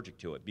you're allergic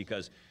to it,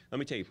 because let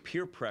me tell you,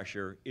 peer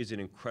pressure is an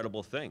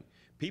incredible thing.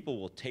 People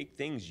will take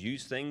things,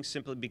 use things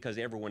simply because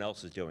everyone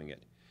else is doing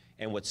it.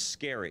 And what's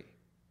scary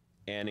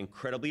and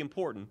incredibly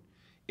important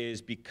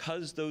is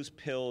because those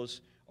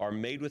pills are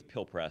made with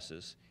pill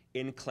presses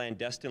in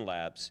clandestine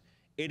labs,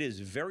 it is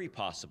very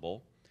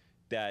possible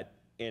that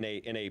in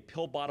a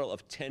pill bottle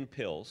of 10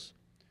 pills,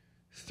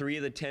 3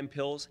 of the 10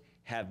 pills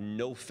have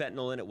no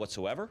fentanyl in it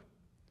whatsoever.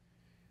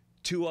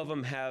 2 of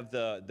them have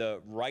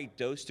the right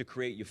dose to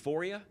create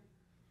euphoria,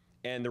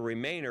 and the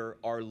remainder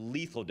are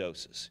lethal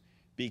doses,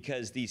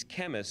 because these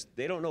chemists,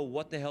 they don't know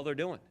what the hell they're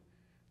doing.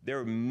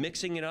 They're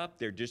mixing it up.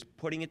 They're just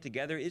putting it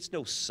together. It's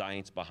no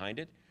science behind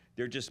it.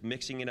 They're just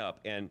mixing it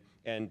up. And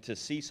to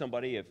see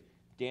somebody, if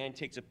Dan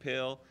takes a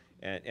pill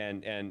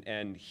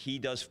and he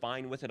does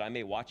fine with it, I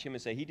may watch him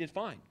and say, he did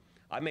fine.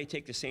 I may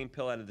take the same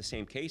pill out of the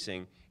same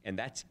casing, and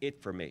that's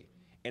it for me.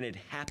 And it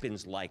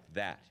happens like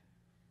that.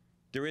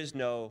 There is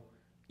no,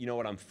 you know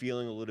what, I'm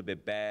feeling a little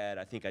bit bad,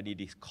 I think I need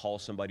to call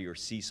somebody or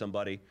see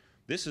somebody.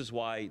 This is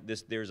why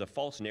there's a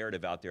false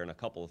narrative out there in a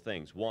couple of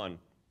things. One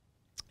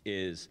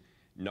is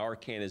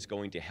Narcan is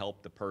going to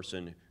help the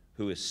person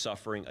who is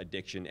suffering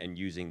addiction and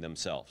using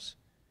themselves.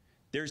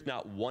 There's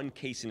not one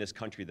case in this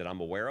country that I'm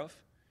aware of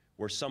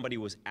where somebody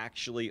was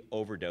actually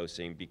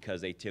overdosing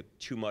because they took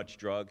too much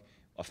drug,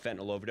 a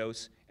fentanyl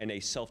overdose, and they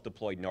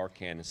self-deployed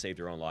Narcan and saved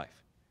their own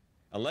life.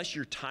 Unless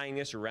you're tying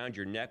this around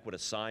your neck with a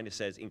sign that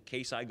says, in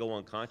case I go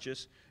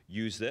unconscious,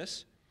 use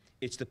this,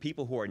 it's the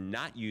people who are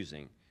not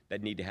using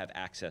that need to have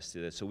access to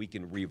this so we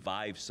can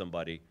revive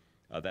somebody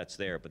that's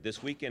there. But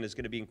this weekend is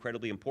going to be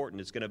incredibly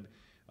important. It's going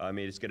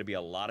to be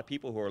a lot of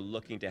people who are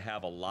looking to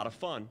have a lot of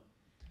fun.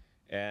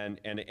 And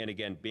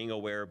again, being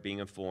aware, being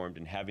informed,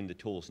 and having the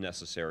tools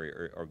necessary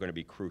are going to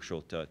be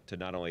crucial to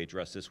not only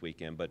address this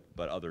weekend,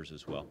 but others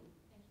as well.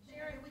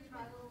 Jerry, with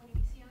Travel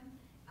Univision,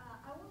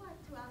 I would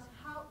like to ask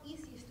how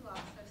easy is to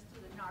access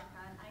to the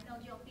Narcan? I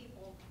know young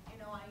people,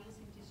 are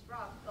using this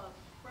drug, but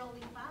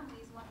probably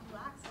families want to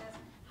access.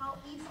 How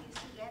easy is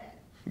to get it?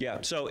 Yeah,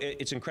 so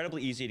it's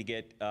incredibly easy to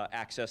get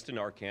access to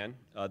Narcan.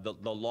 The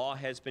law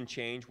has been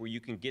changed where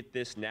you can get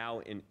this now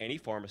in any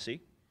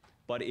pharmacy,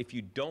 but if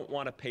you don't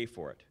want to pay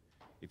for it,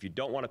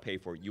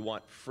 you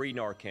want free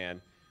Narcan,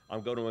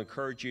 I'm going to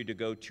encourage you to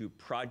go to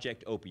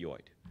Project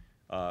Opioid.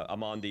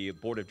 I'm on the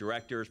board of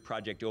directors.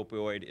 Project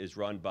Opioid is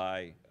run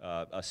by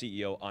a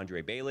CEO,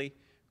 Andre Bailey.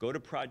 Go to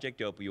Project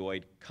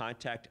Opioid,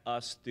 contact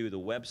us through the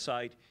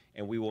website,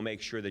 and we will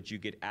make sure that you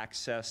get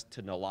access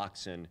to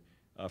naloxone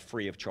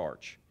free of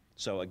charge.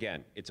 So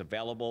again, it's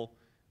available.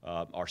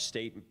 Our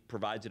state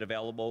provides it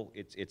available.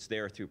 It's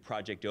there through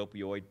Project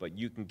Opioid, but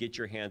you can get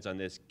your hands on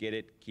this, get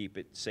it, keep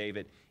it, save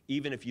it.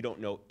 Even if you don't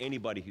know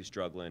anybody who's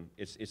struggling,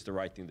 it's the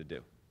right thing to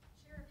do.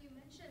 Sheriff, you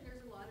mentioned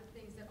there's a lot of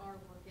things that are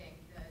working,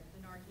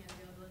 the Narcan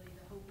availability,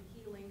 the Hope and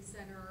Healing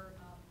Center,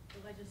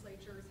 the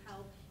legislature's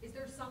help. Is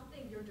there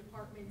something your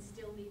department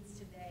still needs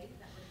today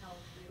that would help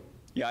you?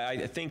 Yeah,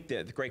 I think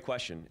that, great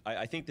question.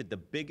 I think that the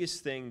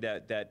biggest thing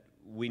that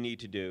we need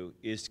to do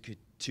is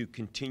to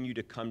continue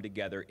to come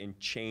together and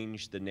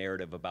change the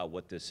narrative about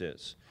what this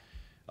is.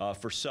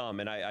 For some,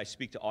 and I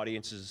speak to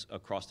audiences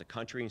across the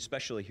country,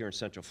 especially here in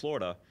Central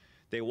Florida,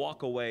 they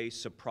walk away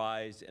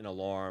surprised and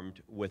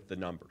alarmed with the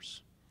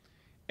numbers.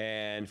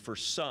 And for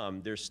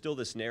some, there's still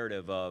this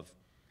narrative of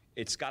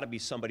it's got to be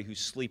somebody who's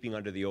sleeping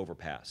under the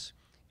overpass.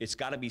 It's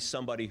got to be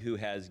somebody who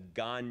has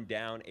gone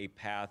down a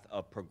path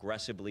of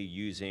progressively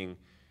using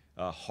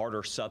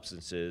harder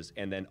substances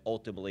and then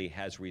ultimately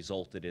has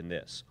resulted in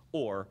this.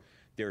 Or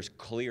there's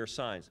clear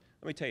signs.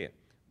 Let me tell you,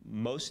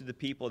 most of the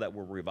people that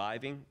we're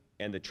reviving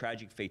and the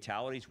tragic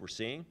fatalities we're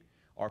seeing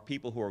are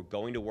people who are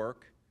going to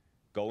work,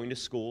 going to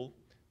school,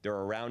 they're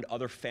around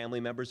other family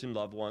members and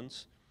loved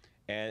ones,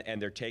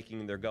 and they're taking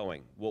and they're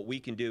going. What we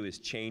can do is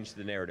change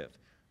the narrative.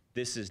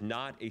 This is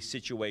not a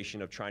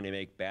situation of trying to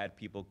make bad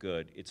people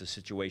good. It's a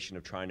situation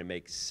of trying to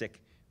make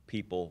sick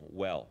people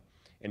well.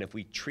 And if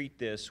we treat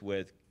this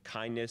with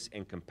kindness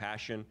and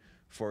compassion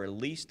for at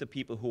least the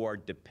people who are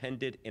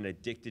dependent and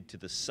addicted to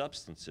the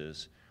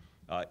substances,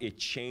 it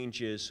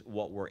changes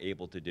what we're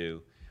able to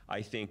do.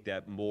 I think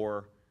that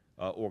more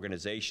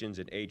organizations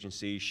and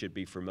agencies should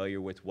be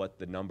familiar with what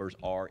the numbers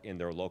are in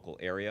their local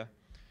area.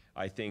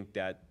 I think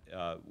that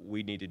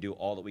we need to do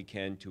all that we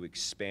can to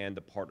expand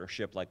the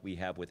partnership like we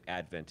have with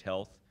Advent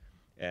Health,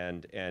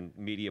 and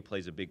media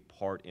plays a big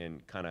part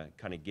in kind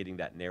of getting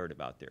that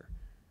narrative out there.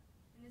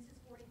 And this is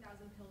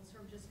 40,000 pills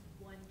from just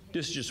one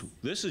case?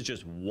 This is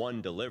just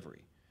one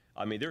delivery.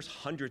 I mean, there's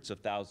hundreds of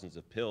thousands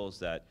of pills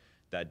that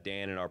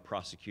Dan and our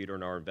prosecutor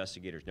and our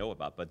investigators know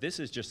about, but this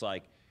is just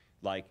like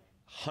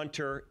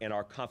Hunter and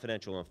our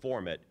confidential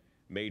informant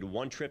made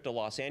one trip to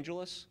Los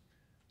Angeles,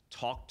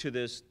 talked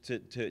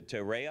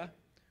to Rhea,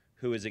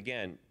 who is,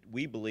 again,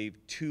 we believe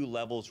 2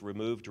 levels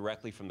removed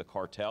directly from the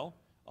cartel,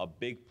 a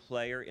big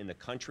player in the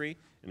country,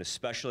 and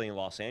especially in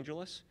Los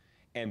Angeles.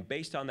 And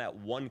based on that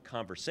one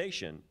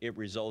conversation, it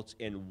results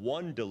in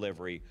one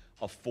delivery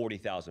of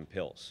 40,000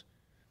 pills.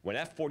 When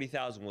that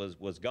 40,000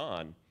 was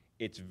gone,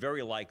 it's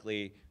very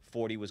likely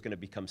 40 was going to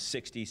become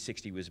 60,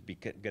 60 was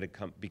going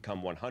to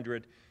become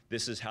 100.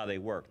 This is how they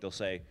work. They'll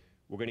say,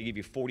 we're going to give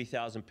you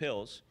 40,000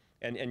 pills.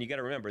 And you got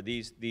to remember,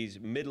 these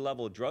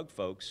mid-level drug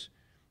folks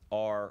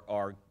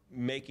are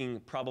making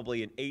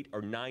probably an 800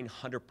 or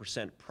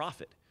 900%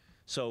 profit.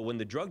 So when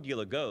the drug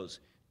dealer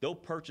goes, they'll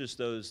purchase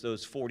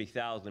those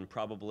 40,000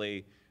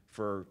 probably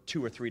for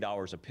 $2 or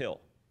 $3 a pill.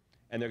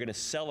 And they're going to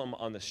sell them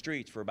on the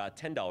streets for about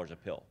 $10 a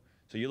pill.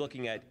 So you're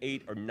looking at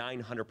 800 or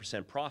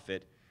 900%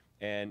 profit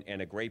and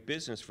a great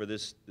business for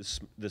this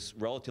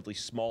relatively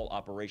small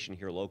operation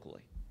here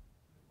locally.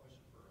 Question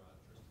for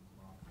Tristan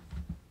Buttrum.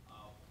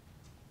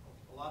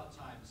 A lot of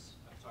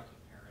times I've talked to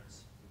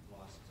parents who've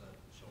lost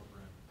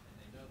children, and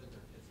they know that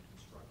their kids have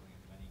been struggling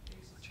in many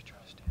cases. Why don't you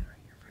try to stand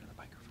right here in front of the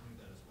microphone?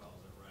 Doing that as well,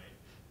 is that right?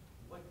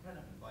 What kind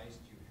of advice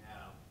do you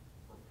have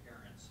for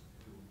parents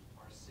who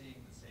are seeing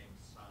the same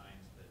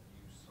signs that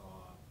you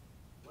saw?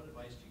 What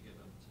advice do you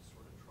give them to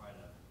sort of try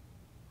to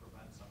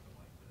prevent something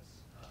like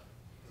this?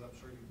 Because I'm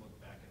sure you look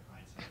back in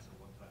hindsight and say,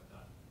 what could I have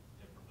done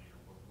differently,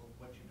 or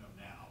what you know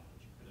now that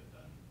you could have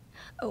done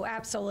Oh,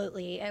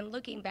 absolutely. And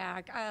looking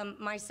back,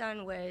 my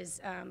son was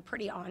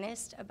pretty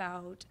honest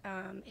about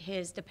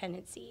his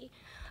dependency.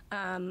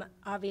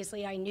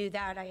 Obviously, I knew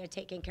that. I had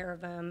taken care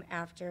of him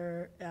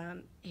after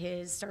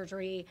his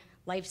surgery,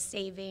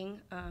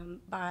 life-saving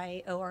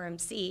by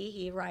ORMC.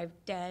 He arrived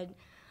dead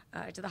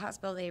to the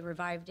hospital. They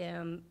revived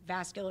him.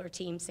 Vascular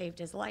team saved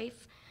his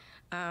life.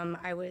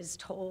 I was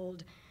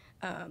told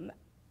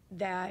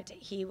that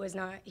he was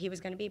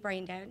going to be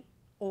brain dead,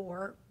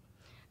 or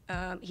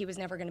he was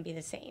never going to be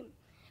the same.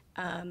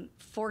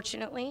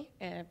 Fortunately,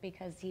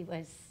 because he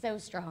was so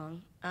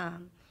strong,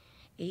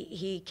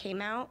 he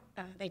came out,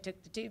 they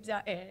took the tubes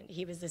out, and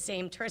he was the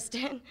same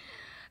Tristan,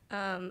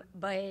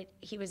 but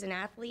he was an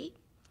athlete,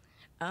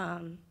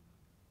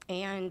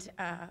 and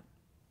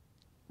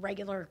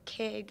regular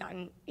kid, got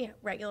in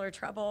regular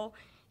trouble.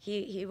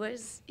 He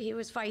was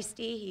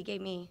feisty. He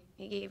gave me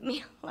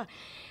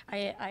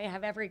I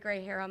have every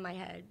gray hair on my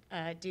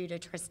head due to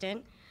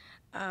Tristan,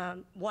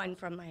 one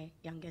from my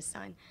youngest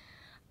son.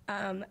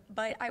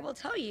 But I will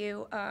tell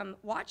you,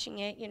 watching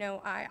it,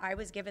 I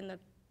was given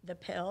the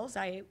pills.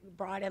 I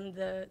brought him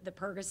the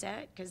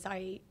Percocet because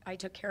I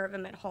took care of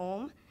him at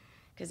home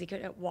because he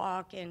couldn't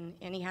walk, and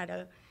he had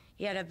a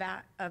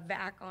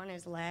vac on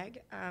his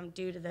leg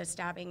due to the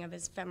stabbing of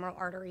his femoral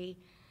artery,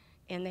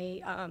 and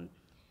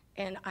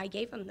I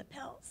gave him the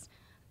pills.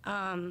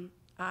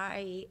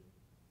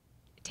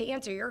 To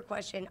answer your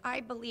question, I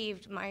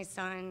believed my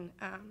son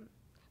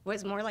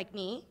was more like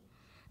me.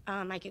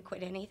 I could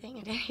quit anything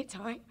at any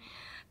time.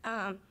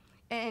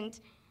 And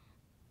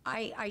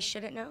I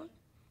should have known,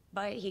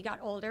 but he got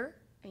older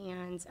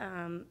and,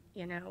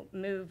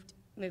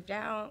 moved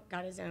out,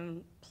 got his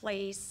own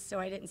place, so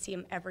I didn't see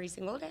him every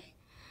single day.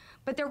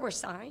 But there were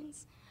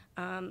signs.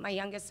 My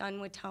youngest son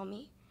would tell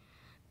me,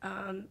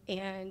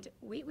 and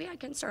we had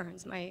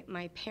concerns.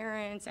 My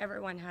parents,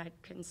 everyone had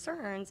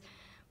concerns,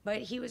 but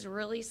he was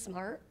really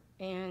smart,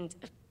 and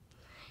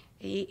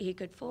he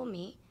could fool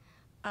me.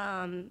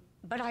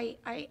 But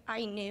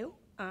I knew,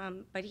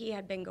 but he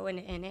had been going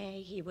to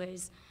NA. He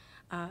was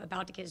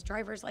about to get his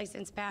driver's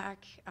license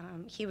back.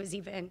 He was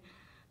even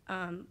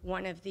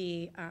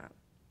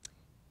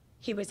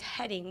he was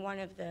heading one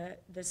of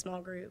the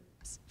small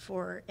groups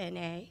for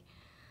NA.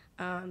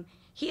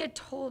 He had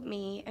told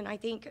me, and I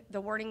think the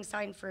warning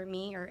sign for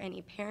me or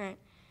any parent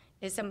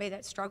is somebody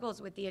that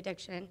struggles with the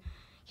addiction.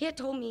 He had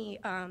told me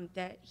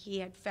that he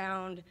had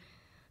found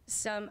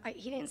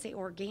he didn't say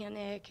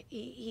organic,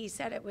 he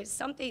said it was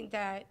something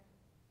that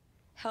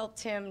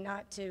helped him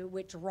not to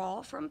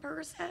withdraw from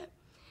Percocet.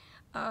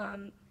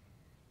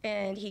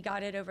 And he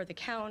got it over the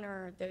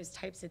counter, those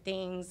types of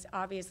things.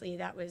 Obviously,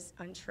 that was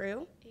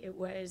untrue. It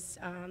was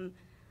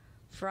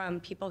from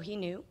people he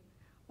knew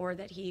or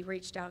that he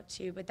reached out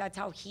to, but that's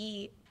how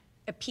he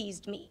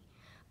appeased me.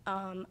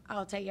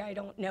 I'll tell you, I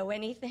don't know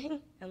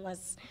anything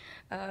unless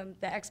the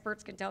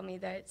experts can tell me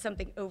that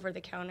something over the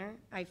counter.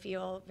 I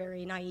feel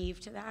very naive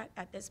to that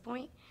at this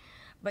point,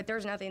 but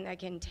there's nothing that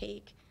can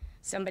take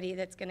somebody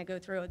that's gonna go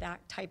through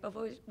that type of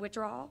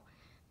withdrawal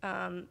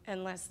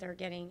unless they're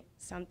getting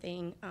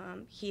something.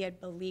 He had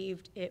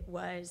believed it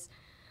was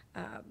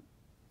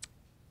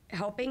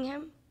helping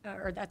him,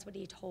 or that's what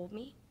he told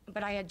me,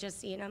 but I had just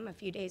seen him a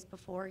few days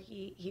before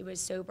he was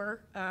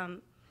sober.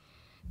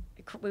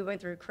 We went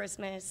through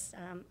Christmas.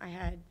 I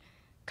had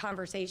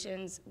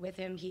conversations with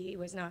him. He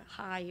was not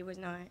high. He was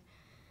not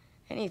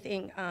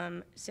anything.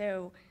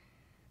 So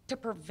to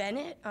prevent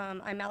it,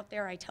 I'm out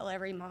there. I tell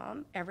every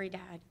mom, every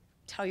dad,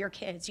 tell your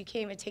kids, you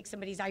can't even take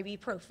somebody's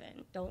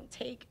ibuprofen. Don't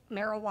take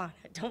marijuana.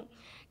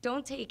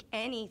 Don't take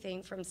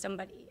anything from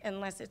somebody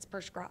unless it's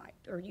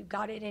prescribed or you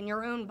got it in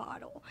your own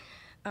bottle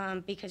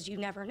because you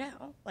never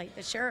know. Like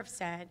the sheriff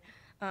said,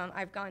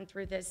 I've gone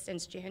through this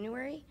since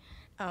January.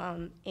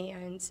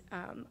 And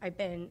I've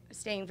been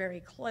staying very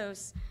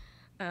close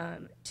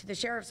to the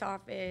sheriff's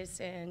office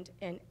and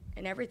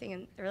everything.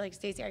 And they're like,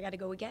 Stacey, I got to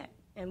go again.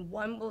 And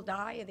one will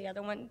die and the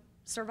other one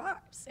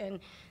survives. And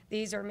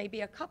these are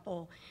maybe a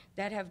couple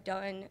that have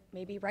done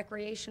maybe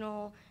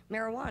recreational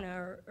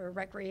marijuana or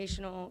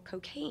recreational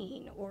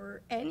cocaine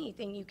or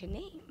anything you can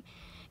name.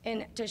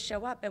 And to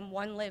show up and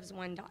one lives,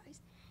 one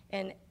dies.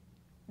 And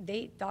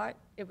they thought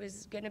it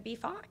was going to be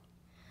fine.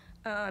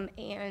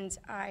 And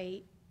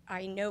I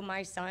know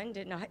my son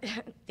did not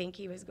think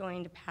he was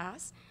going to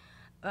pass,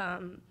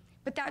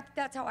 but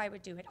that's how I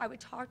would do it. I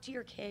would talk to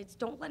your kids.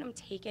 Don't let them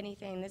take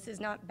anything. This is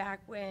not back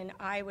when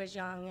I was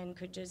young and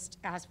could just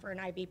ask for an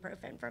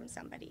ibuprofen from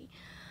somebody.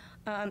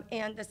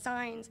 And the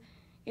signs,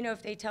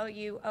 if they tell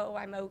you, oh,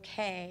 I'm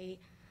okay,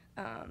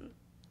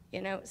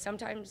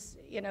 sometimes,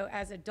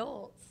 as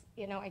adults,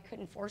 I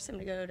couldn't force him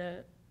to go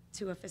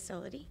to a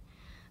facility.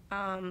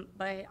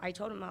 But I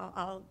told him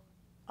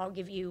I'll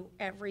give you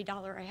every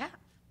dollar I have.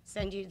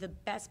 Send you the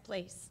best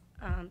place,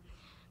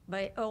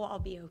 but I'll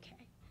be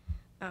okay.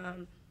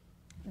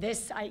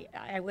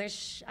 I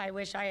wish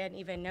I hadn't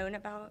even known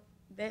about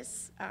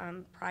this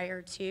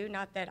prior to,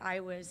 not that I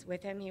was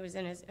with him, he was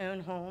in his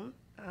own home,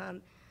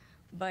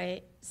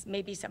 but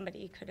maybe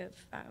somebody could have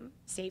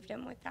saved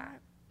him with that.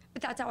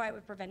 But that's how I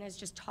would prevent it, is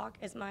just talk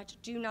as much.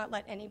 Do not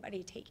let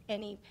anybody take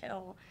any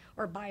pill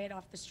or buy it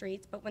off the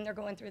streets. But when they're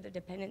going through the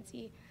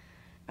dependency,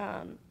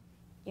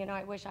 you know,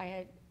 I wish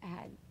I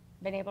had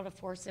been able to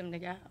force him to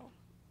go.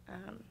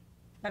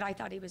 But I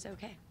thought he was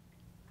okay.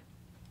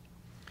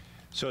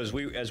 So as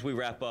we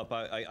wrap up,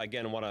 I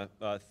again want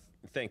to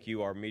thank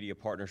you, our media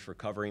partners, for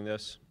covering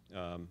this.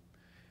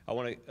 I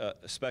want to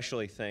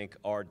especially thank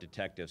our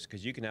detectives,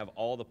 because you can have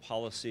all the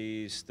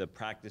policies, the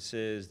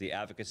practices, the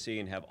advocacy,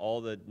 and have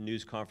all the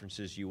news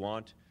conferences you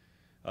want.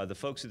 The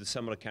folks at the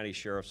Seminole County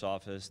Sheriff's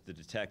Office, the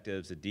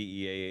detectives, the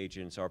DEA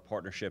agents, our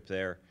partnership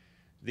there,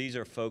 these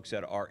are folks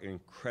that are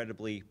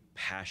incredibly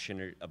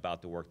passionate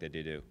about the work that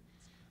they do.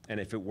 And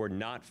if it were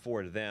not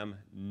for them,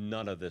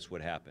 none of this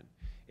would happen.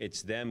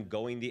 It's them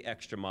going the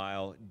extra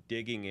mile,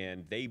 digging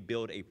in. They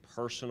build a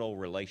personal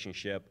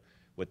relationship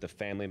with the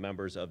family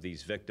members of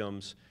these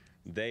victims.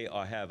 They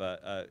have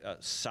a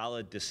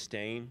solid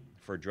disdain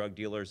for drug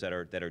dealers that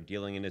are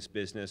dealing in this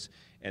business,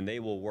 and they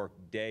will work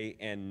day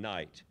and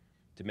night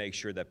to make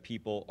sure that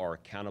people are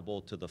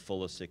accountable to the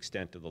fullest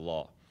extent of the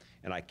law.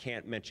 And I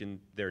can't mention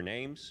their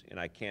names, and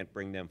I can't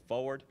bring them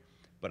forward,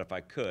 but if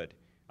I could,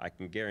 I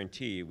can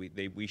guarantee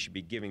we should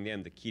be giving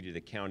them the key to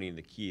the county and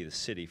the key to the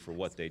city for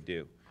what they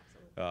do.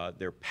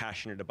 They're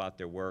passionate about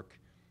their work.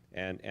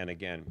 And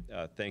again,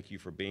 thank you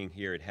for being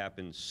here. It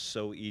happens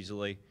so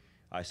easily.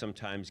 I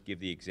sometimes give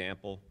the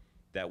example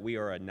that we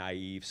are a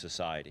naive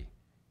society.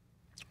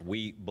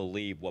 We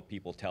believe what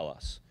people tell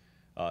us.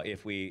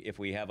 If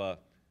we have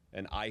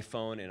an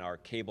iPhone and our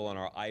cable on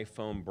our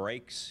iPhone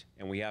breaks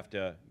and we have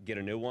to get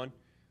a new one,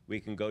 we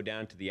can go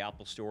down to the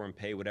Apple store and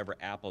pay whatever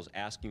Apple's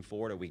asking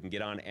for it, or we can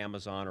get on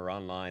Amazon or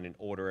online and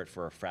order it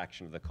for a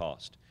fraction of the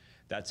cost.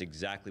 That's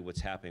exactly what's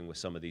happening with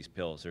some of these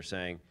pills. They're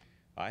saying,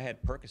 I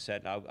had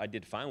Percocet, I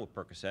did fine with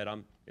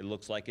Percocet. It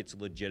looks like it's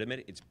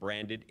legitimate, it's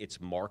branded,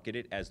 it's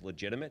marketed as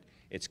legitimate,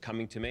 it's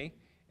coming to me,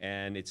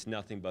 and it's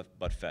nothing but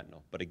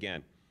fentanyl. But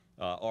again,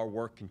 our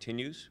work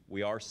continues.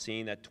 We are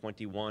seeing that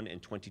 21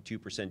 and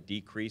 22%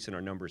 decrease in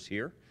our numbers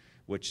here,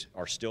 which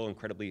are still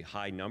incredibly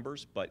high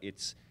numbers, but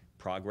it's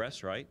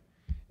progress, right?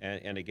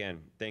 And again,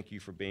 thank you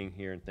for being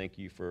here, and thank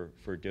you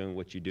for doing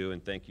what you do,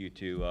 and thank you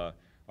to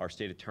our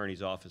state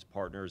attorney's office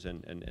partners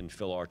and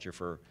Phil Archer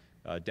for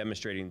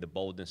demonstrating the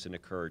boldness and the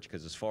courage,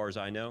 because as far as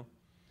I know,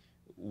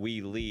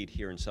 we lead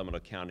here in Seminole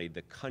County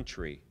the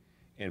country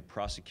in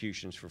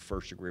prosecutions for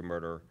first-degree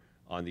murder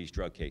on these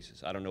drug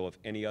cases. I don't know of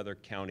any other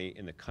county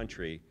in the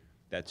country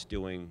that's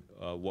doing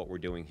what we're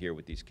doing here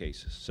with these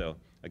cases. So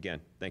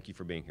again, thank you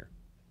for being here.